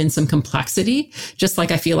build in some complexity, just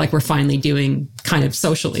like I feel like we're finally doing kind of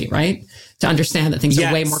socially, right? To understand that things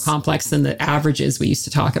are way more complex than the averages we used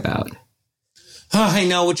to talk about. Oh, I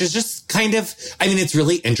know, which is just kind of, it's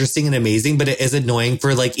really interesting and amazing, but it is annoying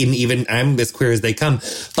for even I'm as queer as they come.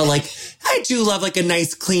 But I do love a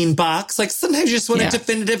nice clean box. Sometimes you just want a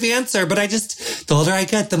definitive answer, but the older I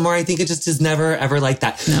get, the more I think it just is never, ever like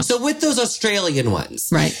that. No. So with those Australian ones,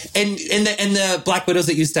 right. And the Black Widows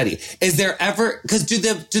that you study, is there ever, because do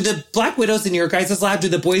the Black Widows in your guys' lab, do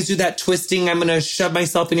the boys do that twisting, I'm going to shove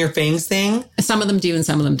myself in your fangs thing? Some of them do and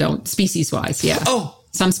some of them don't, species wise. Yeah. Oh.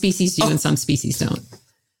 Some species do and some species don't.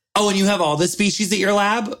 Oh, and you have all the species at your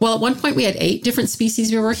lab? Well, at one point we had 8 different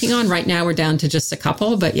species we were working on. Right now we're down to just a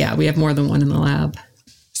couple, but yeah, we have more than one in the lab.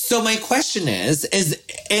 So my question is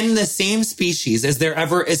in the same species, is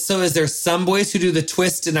there some boys who do the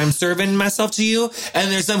twist and I'm serving myself to you?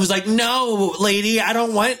 And there's some who's like, no, lady, I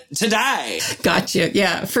don't want to die. Gotcha.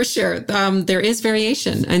 Yeah, for sure. There is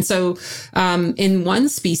variation. And so, in one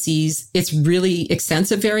species, it's really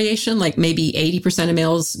extensive variation. Maybe 80% of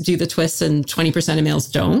males do the twist and 20% of males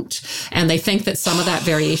don't. And they think that some of that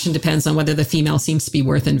variation depends on whether the female seems to be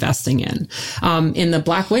worth investing in. In the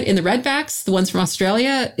redbacks, the ones from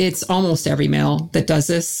Australia, it's almost every male that does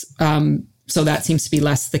this. So that seems to be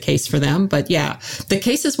less the case for them. But yeah, the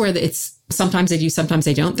cases where it's sometimes they do, sometimes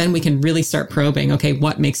they don't, then we can really start probing, okay,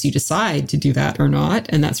 what makes you decide to do that or not?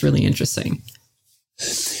 And that's really interesting.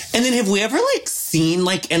 And then have we ever seen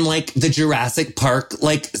in the Jurassic Park,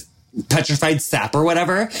 petrified sap or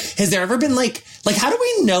whatever? Has there ever been how do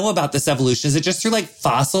we know about this evolution? Is it just through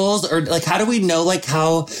fossils, or how do we know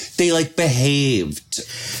how they behaved?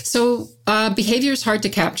 So behavior is hard to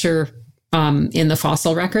capture in the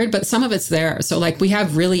fossil record, but some of it's there. So we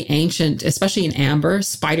have really ancient, especially in amber,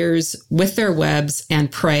 spiders with their webs and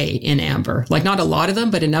prey in amber. Not a lot of them,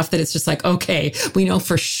 but enough that it's just okay, we know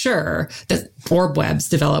for sure that orb webs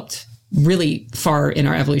developed really far in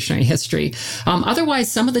our evolutionary history.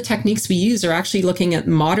 Otherwise, some of the techniques we use are actually looking at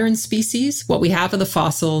modern species, what we have of the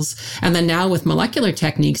fossils. And then now with molecular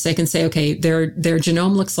techniques, they can say, okay, their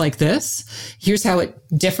genome looks like this. Here's how it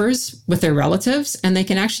differs with their relatives. And they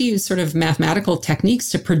can actually use sort of mathematical techniques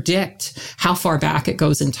to predict how far back it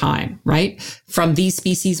goes in time, right? From these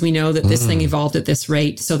species, we know that this thing evolved at this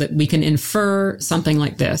rate so that we can infer something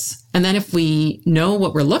like this. And then if we know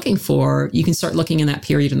what we're looking for, you can start looking in that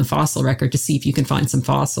period in the fossil record to see if you can find some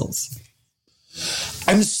fossils.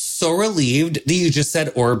 I'm so relieved that you just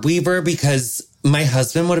said orb weaver, because my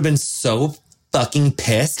husband would have been so fucking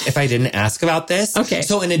pissed if I didn't ask about this. Okay.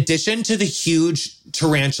 So in addition to the huge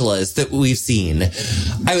tarantulas that we've seen,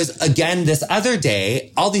 I was, again, this other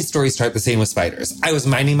day, all these stories start the same with spiders. I was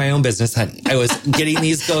minding my own business, honey. I was getting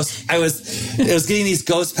these I was getting these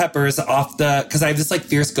ghost peppers off because I have this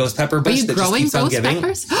fierce ghost pepper bush that just keeps on giving.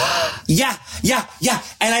 Peppers? Yeah.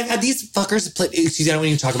 And I've had these fuckers, excuse me, I don't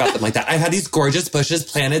even talk about them like that. I've had these gorgeous bushes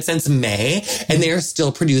planted since May, and they are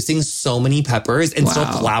still producing so many peppers and still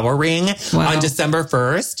flowering on December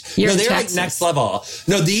 1st. They're next level.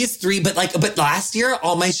 No, these 3, but last year,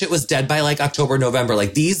 all my shit was dead by October, November.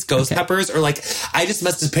 These ghost peppers are I just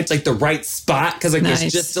must have picked the right spot, because nice.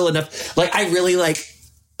 There's just still enough. I really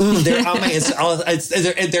they're on my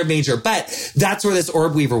they're major, but that's where this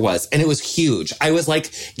orb weaver was, and it was huge. I was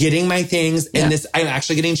getting my things, and I'm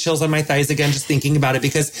actually getting chills on my thighs again just thinking about it,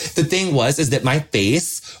 because the thing is that my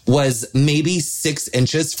face was maybe 6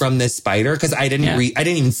 inches from this spider, because I didn't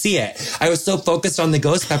even see it. I was so focused on the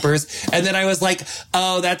ghost peppers, and then I was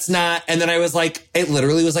oh, that's not, and then I was it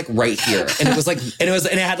literally was right here, and it was and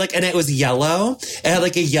it was yellow. It had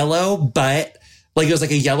a yellow butt. It was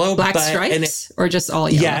a yellow black butt, stripes, or just all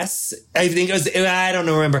yellow? Yes. I think it was, I don't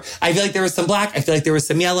remember. I feel there was some black. I feel there was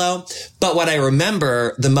some yellow. But what I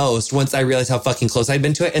remember the most, once I realized how fucking close I'd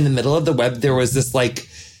been to it, in the middle of the web, there was this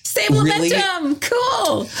stable momentum.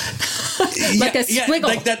 Cool. A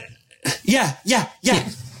squiggle. Yeah.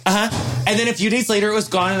 Uh-huh. And then a few days later, it was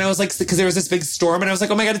gone. And I was like, because there was this big storm and I was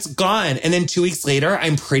like, oh my God, it's gone. And then 2 weeks later,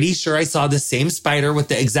 I'm pretty sure I saw the same spider with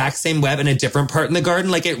the exact same web in a different part in the garden,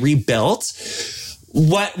 like it rebuilt.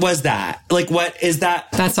 What was that? Like, what is that?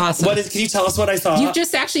 That's awesome. Can you tell us what I saw? You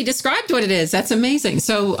just actually described what it is. That's amazing.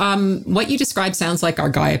 So what you described sounds like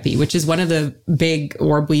Argiope, which is one of the big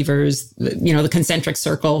orb weavers, the concentric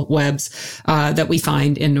circle webs that we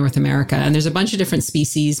find in North America. And there's a bunch of different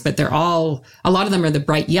species, but a lot of them are the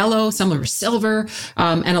bright yellow, some are silver,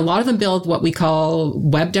 and a lot of them build what we call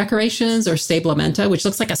web decorations or stablementa, which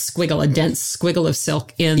looks like a dense squiggle of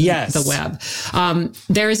silk in the web.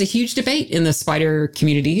 There is a huge debate in the spider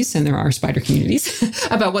communities, and there are spider communities,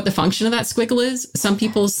 about what the function of that squiggle is. Some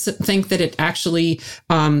people think that it actually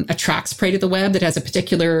attracts prey to the web, that has a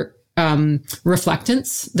particular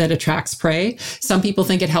reflectance that attracts prey. Some people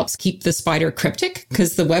think it helps keep the spider cryptic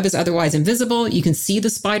because the web is otherwise invisible. You can see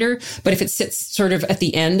the spider, but if it sits sort of at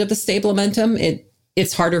the end of the stablamentum,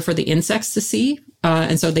 it's harder for the insects to see.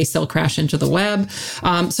 And so they still crash into the web.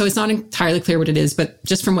 So it's not entirely clear what it is, but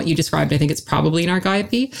just from what you described, I think it's probably an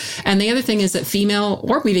Argiope. And the other thing is that female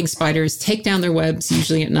orb weaving spiders take down their webs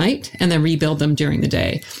usually at night and then rebuild them during the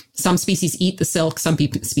day. Some species eat the silk, some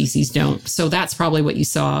species don't. So that's probably what you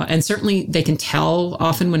saw. And certainly they can tell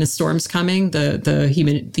often when a storm's coming,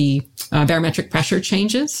 the barometric pressure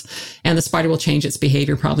changes and the spider will change its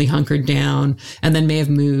behavior, probably hunkered down and then may have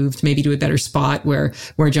moved maybe to a better spot where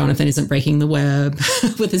Jonathan isn't breaking the web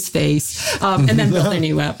with his face, and then build a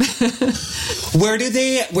new web.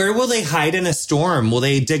 Where will they hide in a storm? Will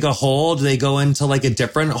they dig a hole? Do they go into like a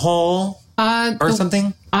different hole or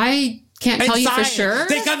something? I can't tell you for sure.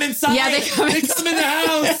 They come inside. Yeah, they come in the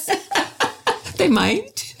house. They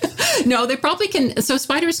might. No, they probably can. So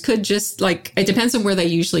spiders could just it depends on where they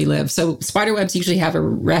usually live. So spider webs usually have a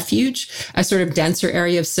refuge, a sort of denser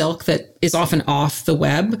area of silk that is often off the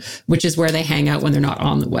web, which is where they hang out when they're not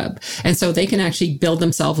on the web. And so they can actually build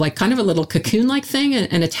themselves like kind of a little cocoon-like thing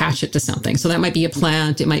and attach it to something. So that might be a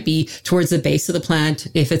plant. It might be towards the base of the plant.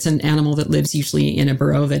 If it's an animal that lives usually in a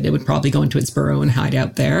burrow, that it would probably go into its burrow and hide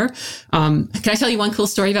out there. Can I tell you one cool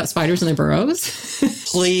story about spiders and their burrows?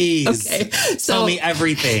 Please. Okay. So tell me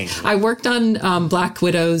everything. I worked on black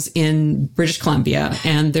widows in British Columbia,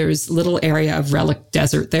 and there's a little area of relic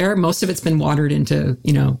desert there. Most of it's been watered into,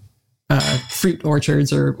 fruit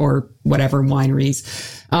orchards or whatever, wineries.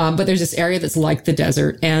 But there's this area that's like the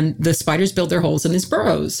desert, and the spiders build their holes in these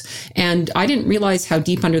burrows. And I didn't realize how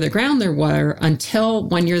deep under the ground there were until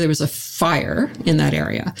one year there was a fire in that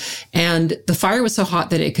area. And the fire was so hot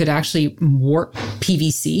that it could actually warp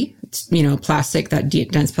PVC, plastic, that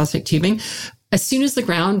dense plastic tubing. As soon as the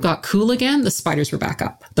ground got cool again, the spiders were back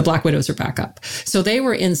up. The black widows were back up. So they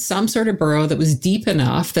were in some sort of burrow that was deep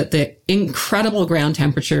enough that the incredible ground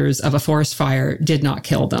temperatures of a forest fire did not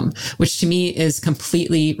kill them, which to me is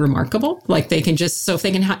completely remarkable. Like they can just, so if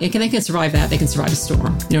they can survive that, they can survive a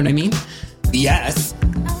storm. You know what I mean? Yes.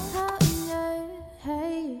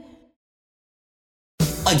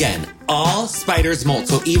 Again, all spiders molt.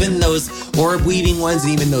 So even those orb weaving ones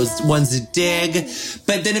and even those ones that dig.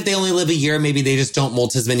 But then if they only live a year, maybe they just don't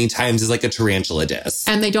molt as many times as like a tarantula does.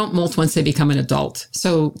 And they don't molt once they become an adult.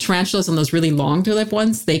 So tarantulas and those really long to live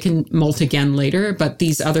ones, they can molt again later. But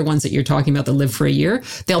these other ones that you're talking about that live for a year,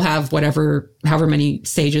 they'll have however many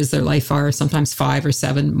stages their life are, sometimes 5 or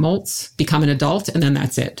 7 molts, become an adult, and then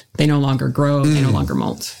that's it. They no longer grow. They no longer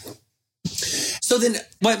molt. So then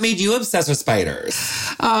what made you obsessed with spiders?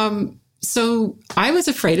 So I was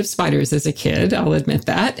afraid of spiders as a kid. I'll admit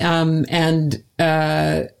that.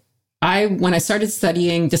 When I started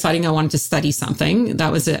deciding I wanted to study something,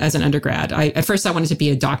 that was as an undergrad. At first I wanted to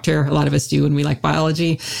be a doctor. A lot of us do when we like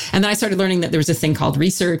biology. And then I started learning that there was a thing called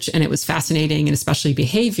research, and it was fascinating, and especially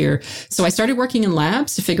behavior. So I started working in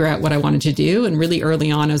labs to figure out what I wanted to do. And really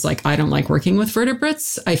early on, I was like, I don't like working with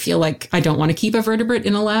vertebrates. I feel like I don't want to keep a vertebrate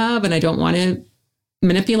in a lab, and I don't want to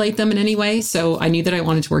manipulate them in any way. So I knew that I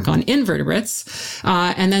wanted to work on invertebrates.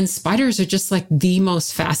 And then spiders are just like the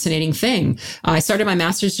most fascinating thing. I started my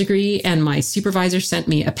master's degree, and my supervisor sent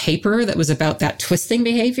me a paper that was about that twisting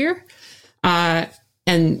behavior. And,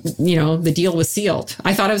 the deal was sealed.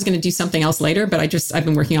 I thought I was going to do something else later, but I've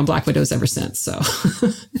been working on black widows ever since. So.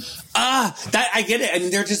 I get it. I mean,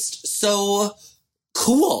 they're just so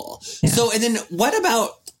cool. Yeah. So, and then what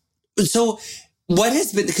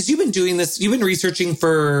has been, because you've been doing this, you've been researching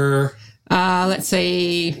for... let's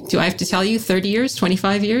say, do I have to tell you 30 years,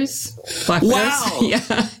 25 years? Black widows? Wow.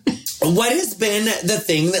 Yeah. What has been the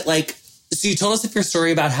thing that so you told us your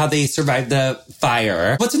story about how they survived the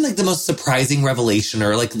fire. What's been the most surprising revelation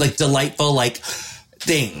or delightful,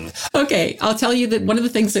 thing. Okay, I'll tell you that one of the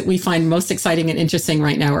things that we find most exciting and interesting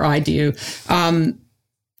right now, or I do,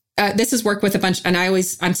 this is work with a bunch, and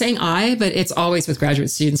I'm saying but it's always with graduate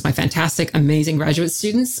students, my fantastic, amazing graduate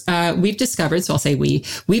students. We've discovered, so I'll say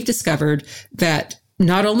we've discovered that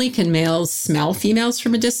not only can males smell females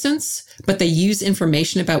from a distance, but they use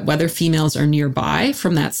information about whether females are nearby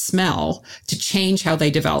from that smell to change how they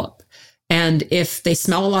develop. And if they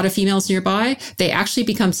smell a lot of females nearby, they actually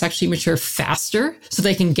become sexually mature faster so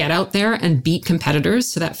they can get out there and beat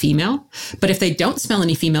competitors to that female. But if they don't smell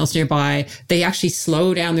any females nearby, they actually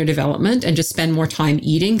slow down their development and just spend more time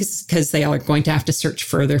eating because they are going to have to search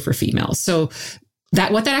further for females. So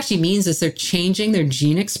what that actually means is they're changing their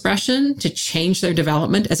gene expression to change their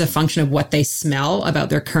development as a function of what they smell about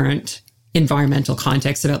their current environmental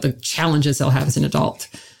context, about the challenges they'll have as an adult.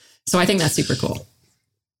 So I think that's super cool.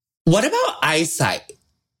 What about eyesight?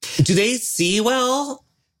 Do they see well?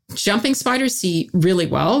 Jumping spiders see really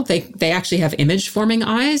well. They actually have image forming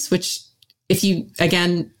eyes, which if you,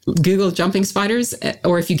 again, Google jumping spiders,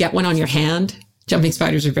 or if you get one on your hand, jumping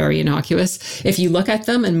spiders are very innocuous. If you look at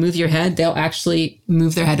them and move your head, they'll actually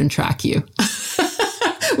move their head and track you,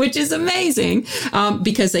 which is amazing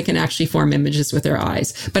because they can actually form images with their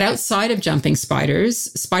eyes. But outside of jumping spiders,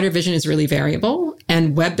 spider vision is really variable,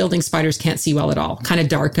 and web building spiders can't see well at all, kind of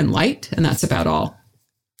dark and light, and that's about all.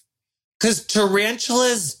 Because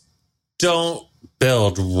tarantulas don't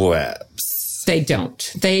build webs. They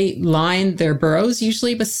don't. They line their burrows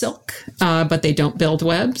usually with silk, but they don't build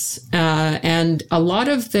webs. And a lot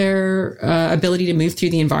of their ability to move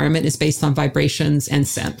through the environment is based on vibrations and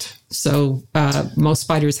scent. So most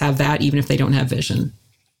spiders have that, even if they don't have vision.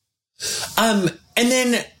 And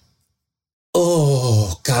then,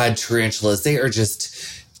 oh God, tarantulas, they are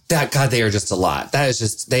just... they are just a lot. And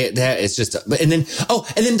then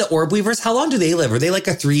the orb weavers, how long do they live? Are they like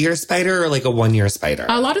a 3-year spider or like a 1-year spider?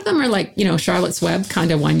 A lot of them are like, Charlotte's Web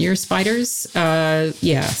kind of 1-year spiders.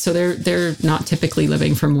 So they're not typically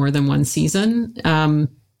living for more than one season.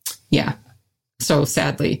 So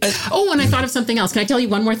sadly. And I thought of something else. Can I tell you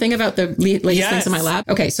one more thing about the latest things in my lab?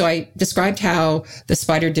 Okay. So I described how the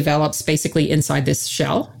spider develops basically inside this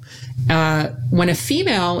shell. When a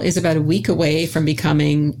female is about a week away from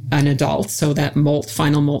becoming an adult, so that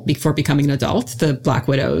final molt before becoming an adult, the black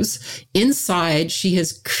widows, inside she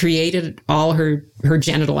has created all her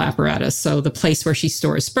genital apparatus. So the place where she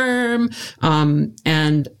stores sperm,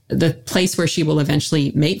 and the place where she will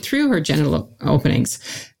eventually mate through her genital openings.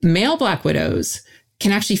 Male black widows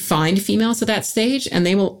can actually find females at that stage, and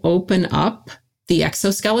they will open up the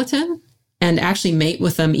exoskeleton and actually mate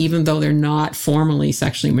with them, even though they're not formally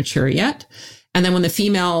sexually mature yet. And then when the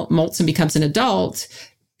female molts and becomes an adult,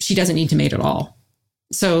 she doesn't need to mate at all.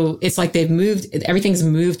 So it's like everything's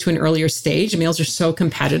moved to an earlier stage. Males are so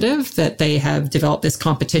competitive that they have developed this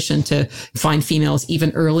competition to find females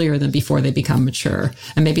even earlier than before they become mature.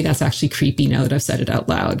 And maybe that's actually creepy now that I've said it out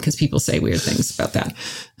loud, because people say weird things about that.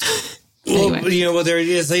 Anyway. Well, there it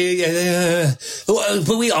is.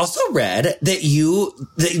 But we also read that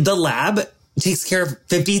the lab takes care of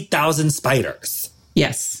 50,000 spiders.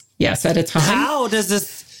 Yes, at a time. How does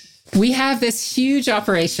this? We have this huge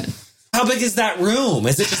operation. How big is that room?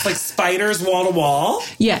 Is it just like spiders wall to wall?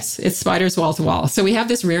 Yes, it's spiders wall to wall. So we have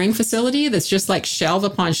this rearing facility that's just like shelf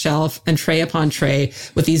upon shelf and tray upon tray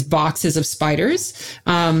with these boxes of spiders.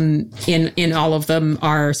 In all of them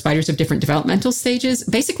are spiders of different developmental stages.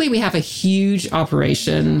 Basically, we have a huge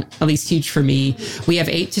operation, at least huge for me. We have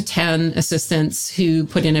 8 to 10 assistants who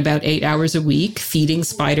put in about 8 hours a week feeding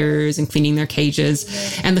spiders and cleaning their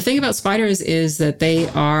cages. And the thing about spiders is that they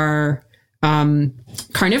are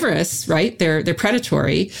carnivorous, right? They're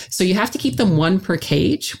predatory. So you have to keep them one per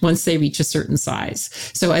cage once they reach a certain size.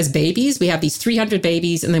 So as babies, we have these 300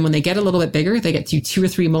 babies. And then when they get a little bit bigger, they get through 2 or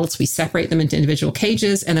 3 molts. We separate them into individual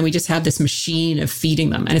cages. And then we just have this machine of feeding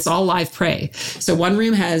them. And it's all live prey. So one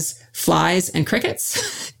room has flies and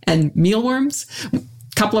crickets and mealworms. A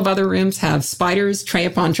couple of other rooms have spiders, tray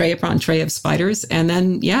upon tray upon tray of spiders. And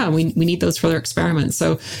then, we need those for their experiments.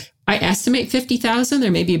 So I estimate 50,000.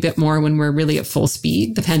 There may be a bit more when we're really at full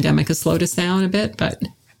speed. The pandemic has slowed us down a bit, but...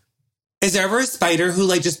 Is there ever a spider who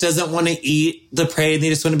just doesn't want to eat the prey and they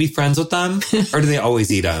just want to be friends with them? Or do they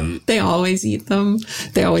always eat them? They always eat them.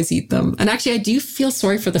 And actually, I do feel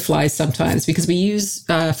sorry for the flies sometimes because we use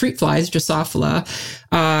fruit flies, Drosophila,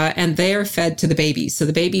 and they are fed to the babies. So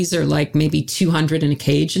the babies are like maybe 200 in a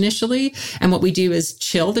cage initially. And what we do is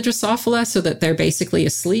chill the Drosophila so that they're basically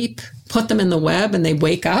asleep, put them in the web, and they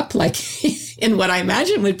wake up like in what I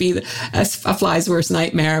imagine would be a fly's worst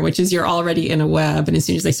nightmare, which is you're already in a web. And as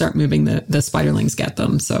soon as they start moving, the spiderlings get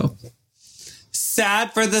them. So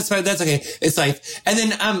sad for this, but that's okay. It's life. And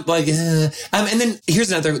then, and then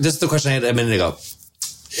here's another, this is the question I had a minute ago.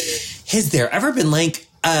 Has there ever been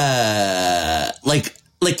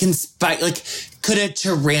could a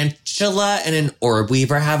tarantula and an orb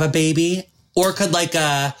weaver have a baby? Or is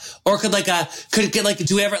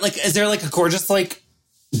there like a gorgeous, like,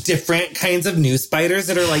 different kinds of new spiders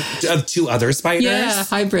that are like of two other spiders? Yeah,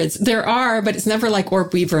 hybrids. There are, but it's never like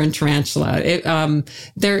orb weaver and tarantula.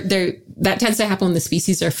 That tends to happen when the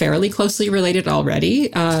species are fairly closely related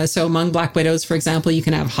already. So among black widows, for example, you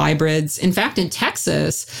can have hybrids. In fact, in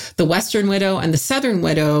Texas, the western widow and the southern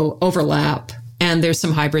widow overlap. And there's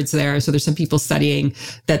some hybrids there. So there's some people studying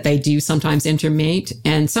that they do sometimes intermate.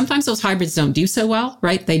 And sometimes those hybrids don't do so well,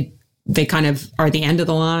 right? They kind of are the end of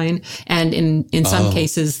the line. And in some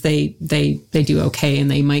cases, they do okay. And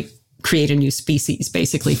they might create a new species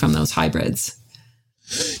basically from those hybrids.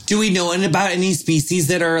 Do we know about any species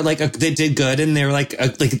that are like, that did good and they're like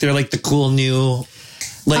they're like the cool new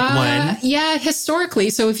one? Yeah, historically.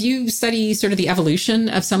 So if you study sort of the evolution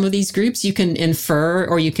of some of these groups, you can infer,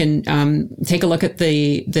 or you can take a look at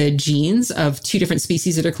the genes of two different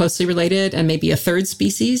species that are closely related and maybe a third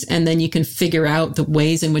species. And then you can figure out the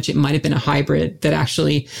ways in which it might have been a hybrid that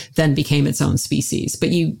actually then became its own species. But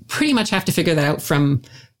you pretty much have to figure that out from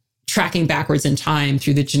tracking backwards in time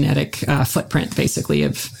through the genetic footprint, basically,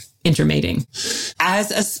 of intermating.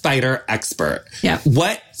 As a spider expert, yeah,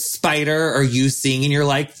 what spider are you seeing and you're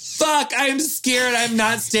like, fuck, I'm scared, I'm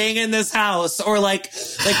not staying in this house? Or like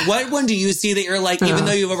what one do you see that you're like, even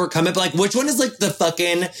though you've overcome it, but like which one is like the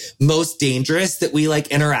fucking most dangerous that we like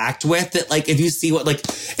interact with, that like if you see what, like,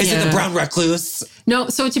 is it the brown recluse? No,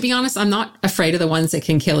 so to be honest, I'm not afraid of the ones that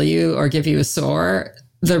can kill you or give you a sore.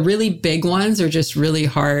 The really big ones are just really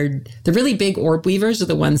hard. The really big orb weavers are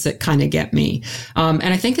the ones that kind of get me. And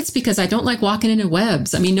I think it's because I don't like walking into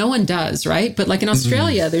webs. I mean, no one does, right? But like in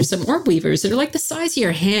Australia, there's some orb weavers that are like the size of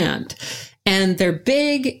your hand. And they're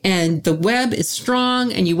big and the web is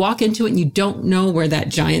strong and you walk into it and you don't know where that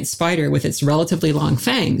giant spider with its relatively long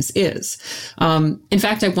fangs is. In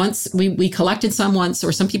fact, we collected some once,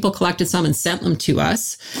 or some people collected some and sent them to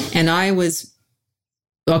us. And I was,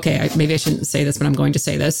 okay, maybe I shouldn't say this, but I'm going to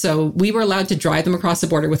say this. So we were allowed to drive them across the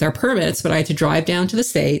border with our permits, but I had to drive down to the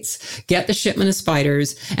States, get the shipment of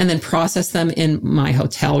spiders, and then process them in my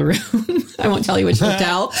hotel room. I won't tell you which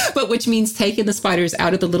hotel, but which means taking the spiders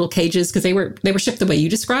out of the little cages, because they were shipped the way you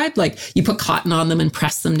described. Like you put cotton on them and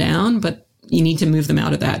press them down, but you need to move them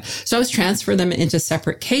out of that. So I was transferring them into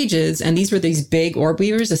separate cages. And these were these big orb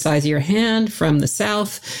weavers the size of your hand from the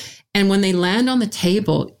south. And when they land on the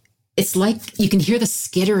table, it's like you can hear the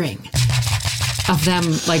skittering of them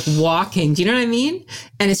like walking. Do you know what I mean?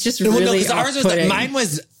 And it's just really off-putting.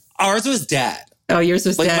 Ours was dead. Oh, yours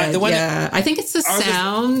was dead. Yeah. I think it's the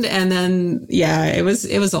sound. And then, yeah, it was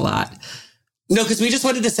a lot. No, because we just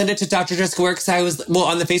wanted to send it to Dr. Jessica Ware, because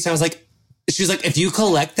on the FaceTime, I was like, she was like, if you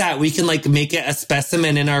collect that, we can like make it a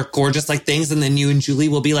specimen in our gorgeous like things. And then you and Julie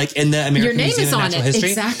will be like in the American Museum of Natural History.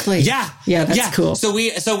 Exactly. Yeah. Yeah. That's cool. So we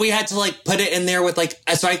had to like put it in there with like,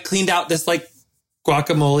 so I cleaned out this like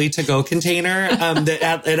guacamole to go container, and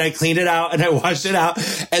I cleaned it out and I washed it out.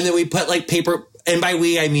 And then we put like paper, and by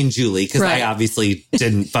we, I mean Julie, because I obviously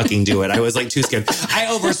didn't fucking do it. I was like too scared. I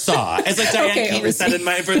oversaw. It's like Diane Keaton said in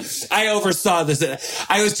I oversaw this.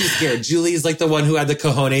 I was too scared. Julie's like the one who had the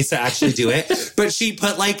cojones to actually do it. But she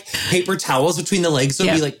put like paper towels between the legs so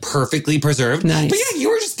it'd be like perfectly preserved. Nice. But yeah, you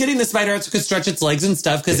were just getting the spider out so it could stretch its legs and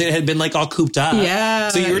stuff because it had been like all cooped up. Yeah.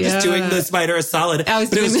 So you were just doing the spider a solid.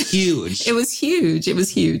 But it was huge. It was huge. It was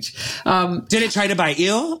huge. Did it try to bite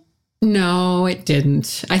you? No, it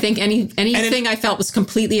didn't. I think anything I felt was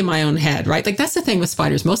completely in my own head, right? Like that's the thing with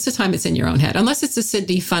spiders. Most of the time it's in your own head. Unless it's a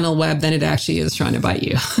Sydney funnel web, then it actually is trying to bite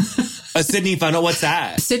you. A Sydney funnel? What's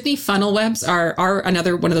that? Sydney funnel webs are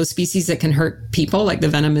another one of those species that can hurt people. Like the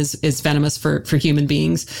venom is venomous for human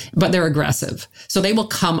beings, but they're aggressive. So they will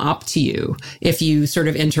come up to you if you sort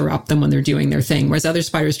of interrupt them when they're doing their thing, whereas other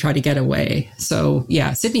spiders try to get away. So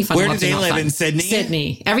yeah, Sydney funnel webs. Where do they live? In Sydney?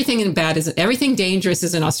 Sydney. Everything dangerous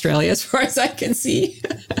is in Australia as far as I can see.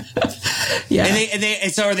 Yeah.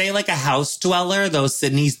 So are they like a house dweller, those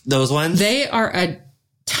those ones? They are a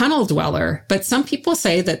tunnel dweller, but some people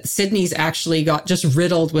say that Sydney's actually got just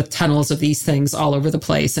riddled with tunnels of these things all over the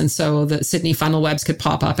place. And so the Sydney funnel webs could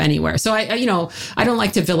pop up anywhere. So I don't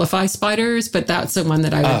like to vilify spiders, but that's the one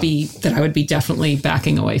that I would be definitely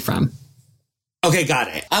backing away from. Okay, got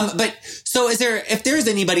it. But so if there's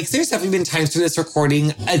anybody, because there's definitely been times through this recording,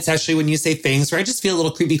 especially when you say fangs, where I just feel a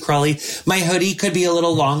little creepy crawly. My hoodie could be a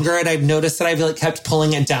little longer, and I've noticed that I've like kept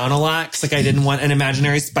pulling it down a lot because like I didn't want an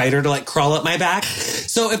imaginary spider to like crawl up my back.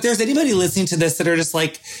 So if there's anybody listening to this that are just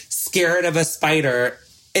like scared of a spider,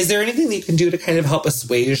 is there anything that you can do to kind of help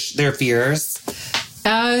assuage their fears?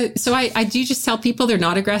 So I do just tell people they're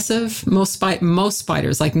not aggressive. Most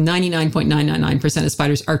spiders, like 99.999% of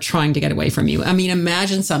spiders, are trying to get away from you. I mean,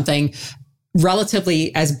 imagine something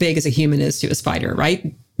relatively as big as a human is to a spider,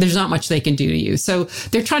 right? There's not much they can do to you. So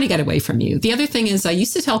they're trying to get away from you. The other thing is I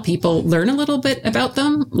used to tell people, learn a little bit about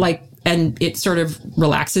them, and it sort of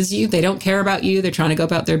relaxes you. They don't care about you. They're trying to go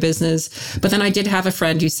about their business. But then I did have a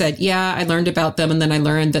friend who said, yeah, I learned about them. And then I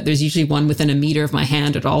learned that there's usually one within a meter of my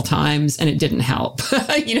hand at all times. And it didn't help,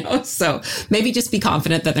 so maybe just be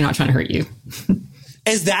confident that they're not trying to hurt you.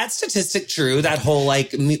 Is that statistic true? That whole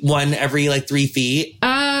like one every like 3 feet?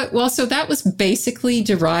 Well, so that was basically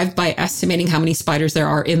derived by estimating how many spiders there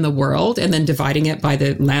are in the world and then dividing it by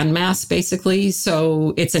the landmass, basically.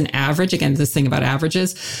 So it's an average. Again, this thing about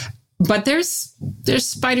averages. But there's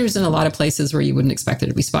spiders in a lot of places where you wouldn't expect there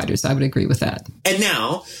to be spiders. I would agree with that. And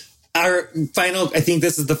now, our final, I think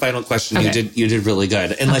this is the final question. Okay. You did really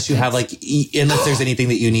good. Unless you have unless there's anything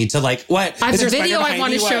that you need to what? I have a video I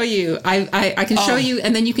want to show you. I can show you,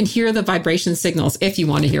 and then you can hear the vibration signals if you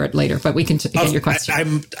want to hear it later. But we can get your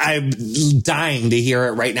question. I'm dying to hear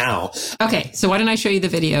it right now. Okay, so why don't I show you the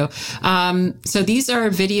video? So these are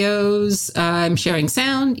videos. I'm sharing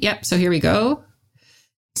sound. Yep. So here we go.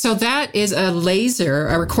 So that is a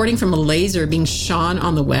recording from a laser being shone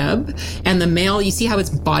on the web. And the male, you see how its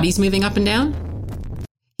body's moving up and down?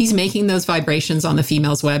 He's making those vibrations on the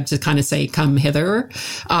female's web to kind of say, come hither.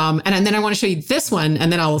 And then I want to show you this one, and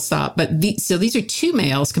then I will stop. But so these are two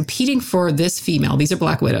males competing for this female. These are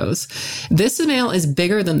black widows. This male is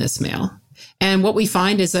bigger than this male. And what we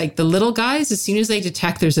find is like the little guys, as soon as they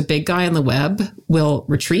detect there's a big guy on the web, will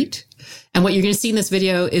retreat. And what you're going to see in this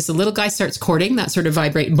video is the little guy starts courting, that sort of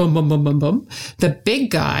vibrate, boom, boom, boom, boom, boom. The big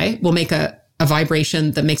guy will make a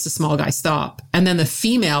vibration that makes the small guy stop. And then the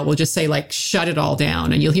female will just say shut it all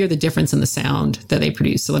down. And you'll hear the difference in the sound that they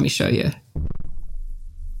produce. So let me show you.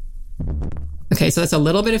 Okay, so that's a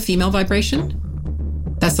little bit of female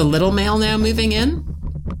vibration. That's the little male now moving in.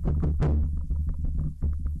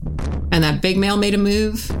 And that big male made a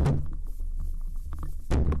move.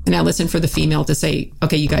 And now listen for the female to say,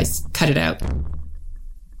 okay, you guys, cut it out.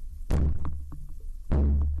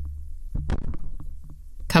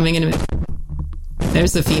 Coming in a minute.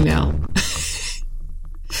 There's the female.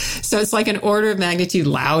 So it's like an order of magnitude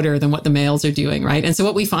louder than what the males are doing, right? And so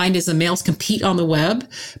what we find is the males compete on the web,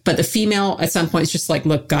 but the female at some point is just like,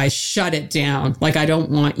 look, guys, shut it down. I don't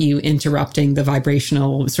want you interrupting the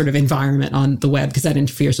vibrational sort of environment on the web because that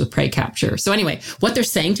interferes with prey capture. So anyway, what they're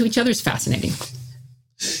saying to each other is fascinating.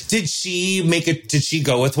 Did she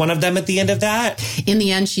go with one of them at the end of that? In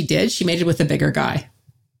the end, she did. She made it with a bigger guy.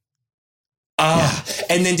 Yeah.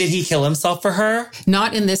 And then did he kill himself for her?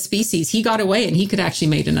 Not in this species. He got away and he could actually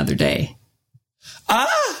mate another day.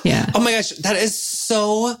 Yeah. Oh my gosh, that is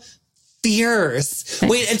so fierce.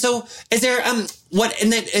 Thanks. Wait, and so is there what are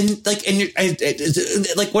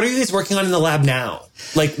you guys working on in the lab now?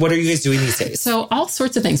 What are you guys doing these days? So all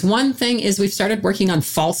sorts of things. One thing is we've started working on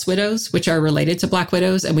false widows, which are related to black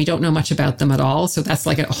widows, and we don't know much about them at all. So that's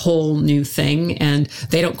a whole new thing. And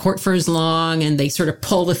they don't court for as long, and they sort of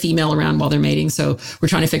pull the female around while they're mating. So we're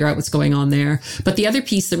trying to figure out what's going on there. But the other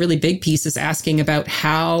piece, the really big piece, is asking about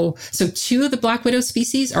so 2 of the black widow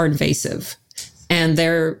species are invasive. And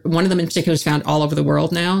one of them in particular is found all over the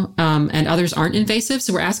world now, and others aren't invasive.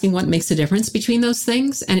 So we're asking what makes the difference between those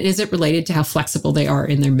things, and is it related to how flexible they are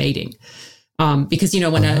in their mating? Because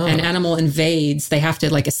when an animal invades, they have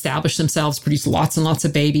to establish themselves, produce lots and lots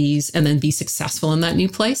of babies, and then be successful in that new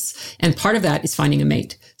place. And part of that is finding a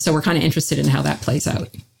mate. So we're kind of interested in how that plays out.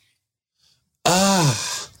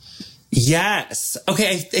 Yes. Okay,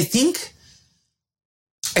 I think.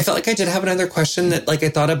 I felt like I did have another question that I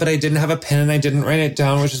thought of, but I didn't have a pen and I didn't write it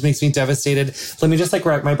down, which just makes me devastated. Let me just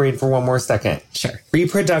rack my brain for one more second. Sure.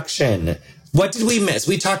 Reproduction. What did we miss?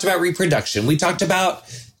 We talked about reproduction. We talked about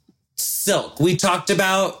silk. We talked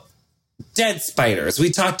about dead spiders.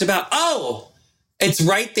 We talked about, it's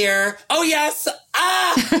right there. Oh, yes.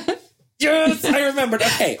 Yes, I remembered.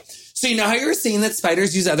 Okay. So you know how you were saying that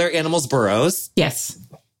spiders use other animals' burrows? Yes.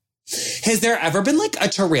 Has there ever been a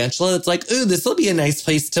tarantula that's ooh, this will be a nice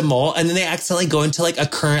place to molt, and then they accidentally go into a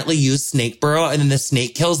currently used snake burrow, and then the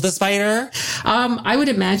snake kills the spider? I would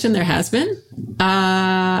imagine there has been.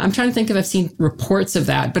 I'm trying to think if I've seen reports of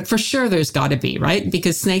that, but for sure there's got to be, right?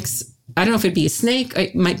 Because snakes I don't know if it'd be a snake.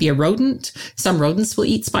 It might be a rodent. Some rodents will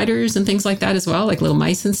eat spiders and things like that as well, like little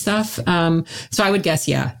mice and stuff. So I would guess,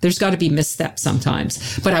 yeah, there's got to be missteps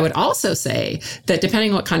sometimes. But I would also say that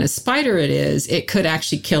depending what kind of spider it is, it could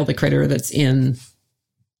actually kill the critter that's in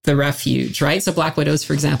the refuge, right? So black widows,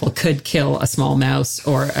 for example, could kill a small mouse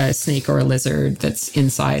or a snake or a lizard that's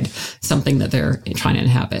inside something that they're trying to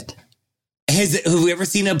inhabit. Have you ever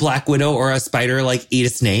seen a black widow or a spider like eat a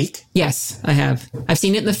snake? Yes, I have. I've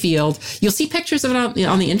seen it in the field. You'll see pictures of it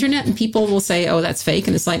on the internet and people will say, oh, that's fake.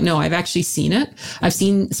 And it's like, no, I've actually seen it. I've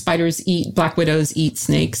seen black widows eat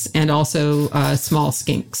snakes and also small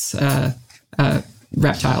skinks,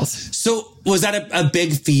 reptiles. So was that a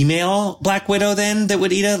big female black widow then that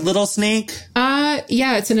would eat a little snake?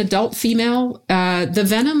 Yeah, it's an adult female. The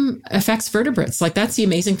venom affects vertebrates. Like that's the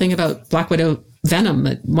amazing thing about black widow venom.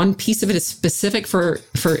 One piece of it is specific for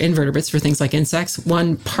invertebrates, for things like insects.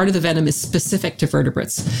 One part of the venom is specific to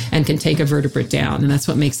vertebrates and can take a vertebrate down. And that's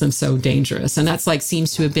what makes them so dangerous. And that's like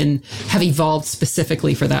seems to have evolved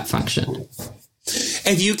specifically for that function.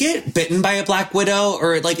 If you get bitten by a black widow,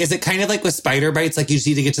 or like, is it kind of like with spider bites? Like you just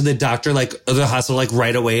need to get to the doctor, like or the hospital, like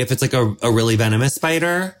right away if it's like a really venomous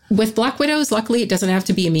spider? With black widows, luckily, it doesn't have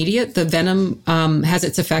to be immediate. The venom has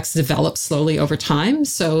its effects develop slowly over time.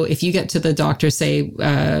 So if you get to the doctor, and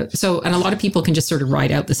a lot of people can just sort of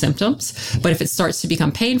ride out the symptoms. But if it starts to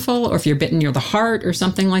become painful, or if you're bitten near the heart or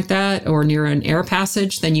something like that, or near an air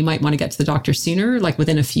passage, then you might want to get to the doctor sooner, like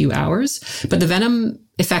within a few hours. But the venom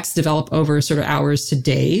effects develop over sort of hours to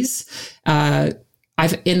days. I've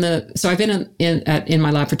been in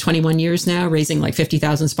my lab for 21 years now, raising like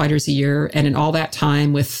 50,000 spiders a year. And in all that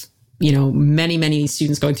time with, many, many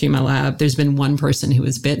students going through my lab, there's been one person who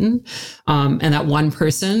was bitten. And that one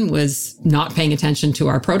person was not paying attention to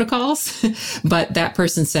our protocols, but that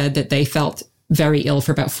person said that they felt very ill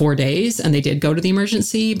for about 4 days and they did go to the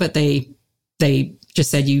emergency, but they just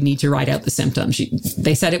said, you need to ride out the symptoms.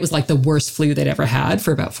 They said it was like the worst flu they'd ever had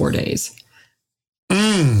for about 4 days.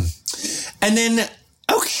 And then,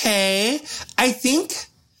 okay, I think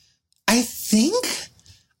we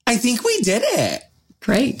did it.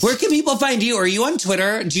 Great. Where can people find you? Are you on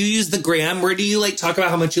Twitter? Do you use the gram? Where do you talk about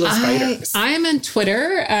how much you love spiders? I am on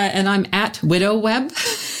Twitter and I'm at WidowWeb.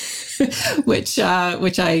 which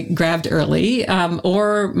I grabbed early.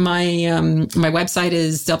 Or my website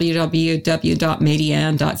is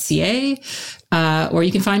www.madian.ca. Or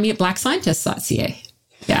you can find me at blackscientist.ca.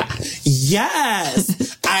 Yeah.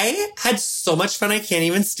 Yes. I had so much fun. I can't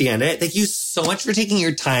even stand it. Thank you so much for taking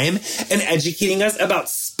your time and educating us about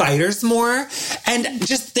spiders more. And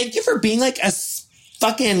just thank you for being like a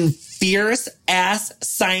fucking fierce ass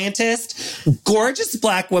scientist. Gorgeous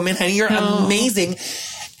black woman, honey. You're amazing.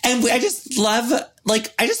 And I just love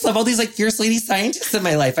all these fierce lady scientists in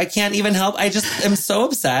my life. I can't even help. I just am so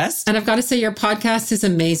obsessed. And I've got to say, your podcast is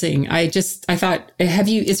amazing. I thought,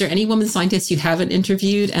 is there any woman scientist you haven't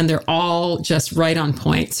interviewed? And they're all just right on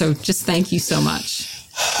point. So just thank you so much.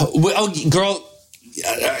 Oh, girl,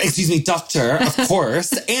 excuse me, doctor, of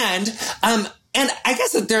course. And I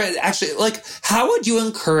guess that they're actually how would you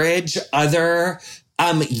encourage other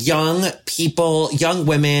young people, young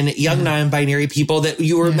women, young non-binary people that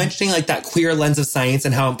you were mentioning, that queer lens of science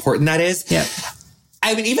and how important that is. Yeah.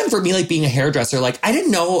 I mean, even for me, being a hairdresser, I didn't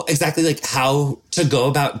know exactly how to go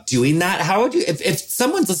about doing that. How would you, if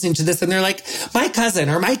someone's listening to this and they're like, my cousin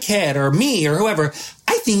or my kid or me or whoever,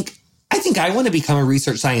 I think I want to become a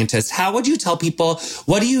research scientist. How would you tell people,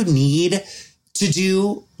 what do you need to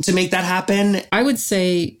do to make that happen? I would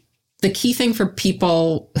say the key thing for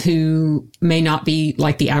people who may not be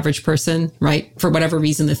like the average person, right? For whatever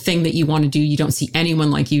reason, the thing that you want to do, you don't see anyone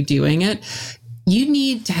like you doing it. You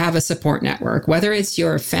need to have a support network, whether it's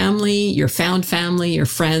your family, your found family, your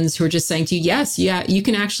friends who are just saying to you, yes, yeah, you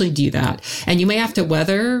can actually do that. And you may have to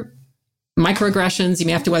weather microaggressions. You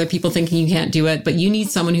may have to weather people thinking you can't do it, but you need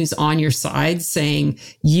someone who's on your side saying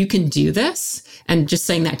you can do this and just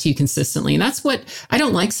saying that to you consistently. And that's what I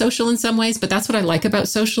don't like social in some ways, but that's what I like about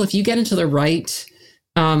social. If you get into the right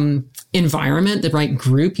environment, the right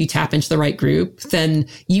group, you tap into the right group, then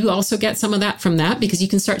you also get some of that from that, because you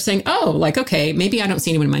can start saying, okay, maybe I don't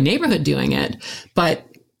see anyone in my neighborhood doing it, but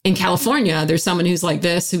in California, there's someone who's like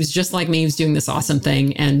this, who's just like me, who's doing this awesome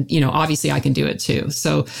thing. And, obviously I can do it too.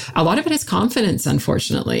 So a lot of it is confidence,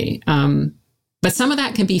 unfortunately. But some of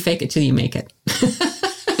that can be fake it till you make it.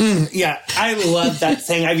 Yeah, I love that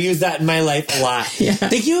saying. I've used that in my life a lot. Yeah.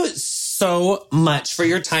 Thank you so much for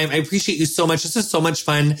your time. I appreciate you so much. This is so much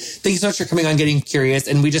fun. Thank you so much for coming on Getting Curious.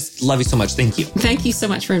 And we just love you so much. Thank you. Thank you so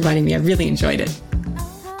much for inviting me. I really enjoyed it.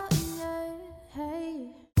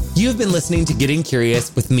 You You've been listening to Getting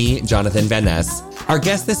Curious with me, Jonathan Van Ness. Our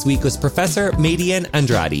guest this week was Professor Madian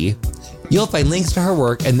Andrade. You'll find links to her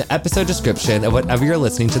work in the episode description of whatever you're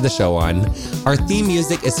listening to the show on. Our theme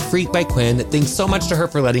music is Freak by Quinn. Thanks so much to her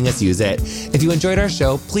for letting us use it. If you enjoyed our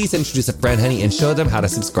show, please introduce a friend, honey, and show them how to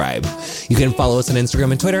subscribe. You can follow us on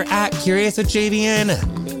Instagram and Twitter at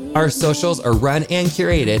CuriousWithJVN. Our socials are run and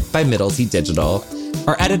curated by Middlesea Digital.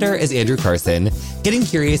 Our editor is Andrew Carson. Getting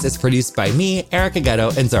Curious is produced by me, Erica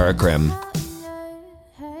Ghetto, and Zara Krim.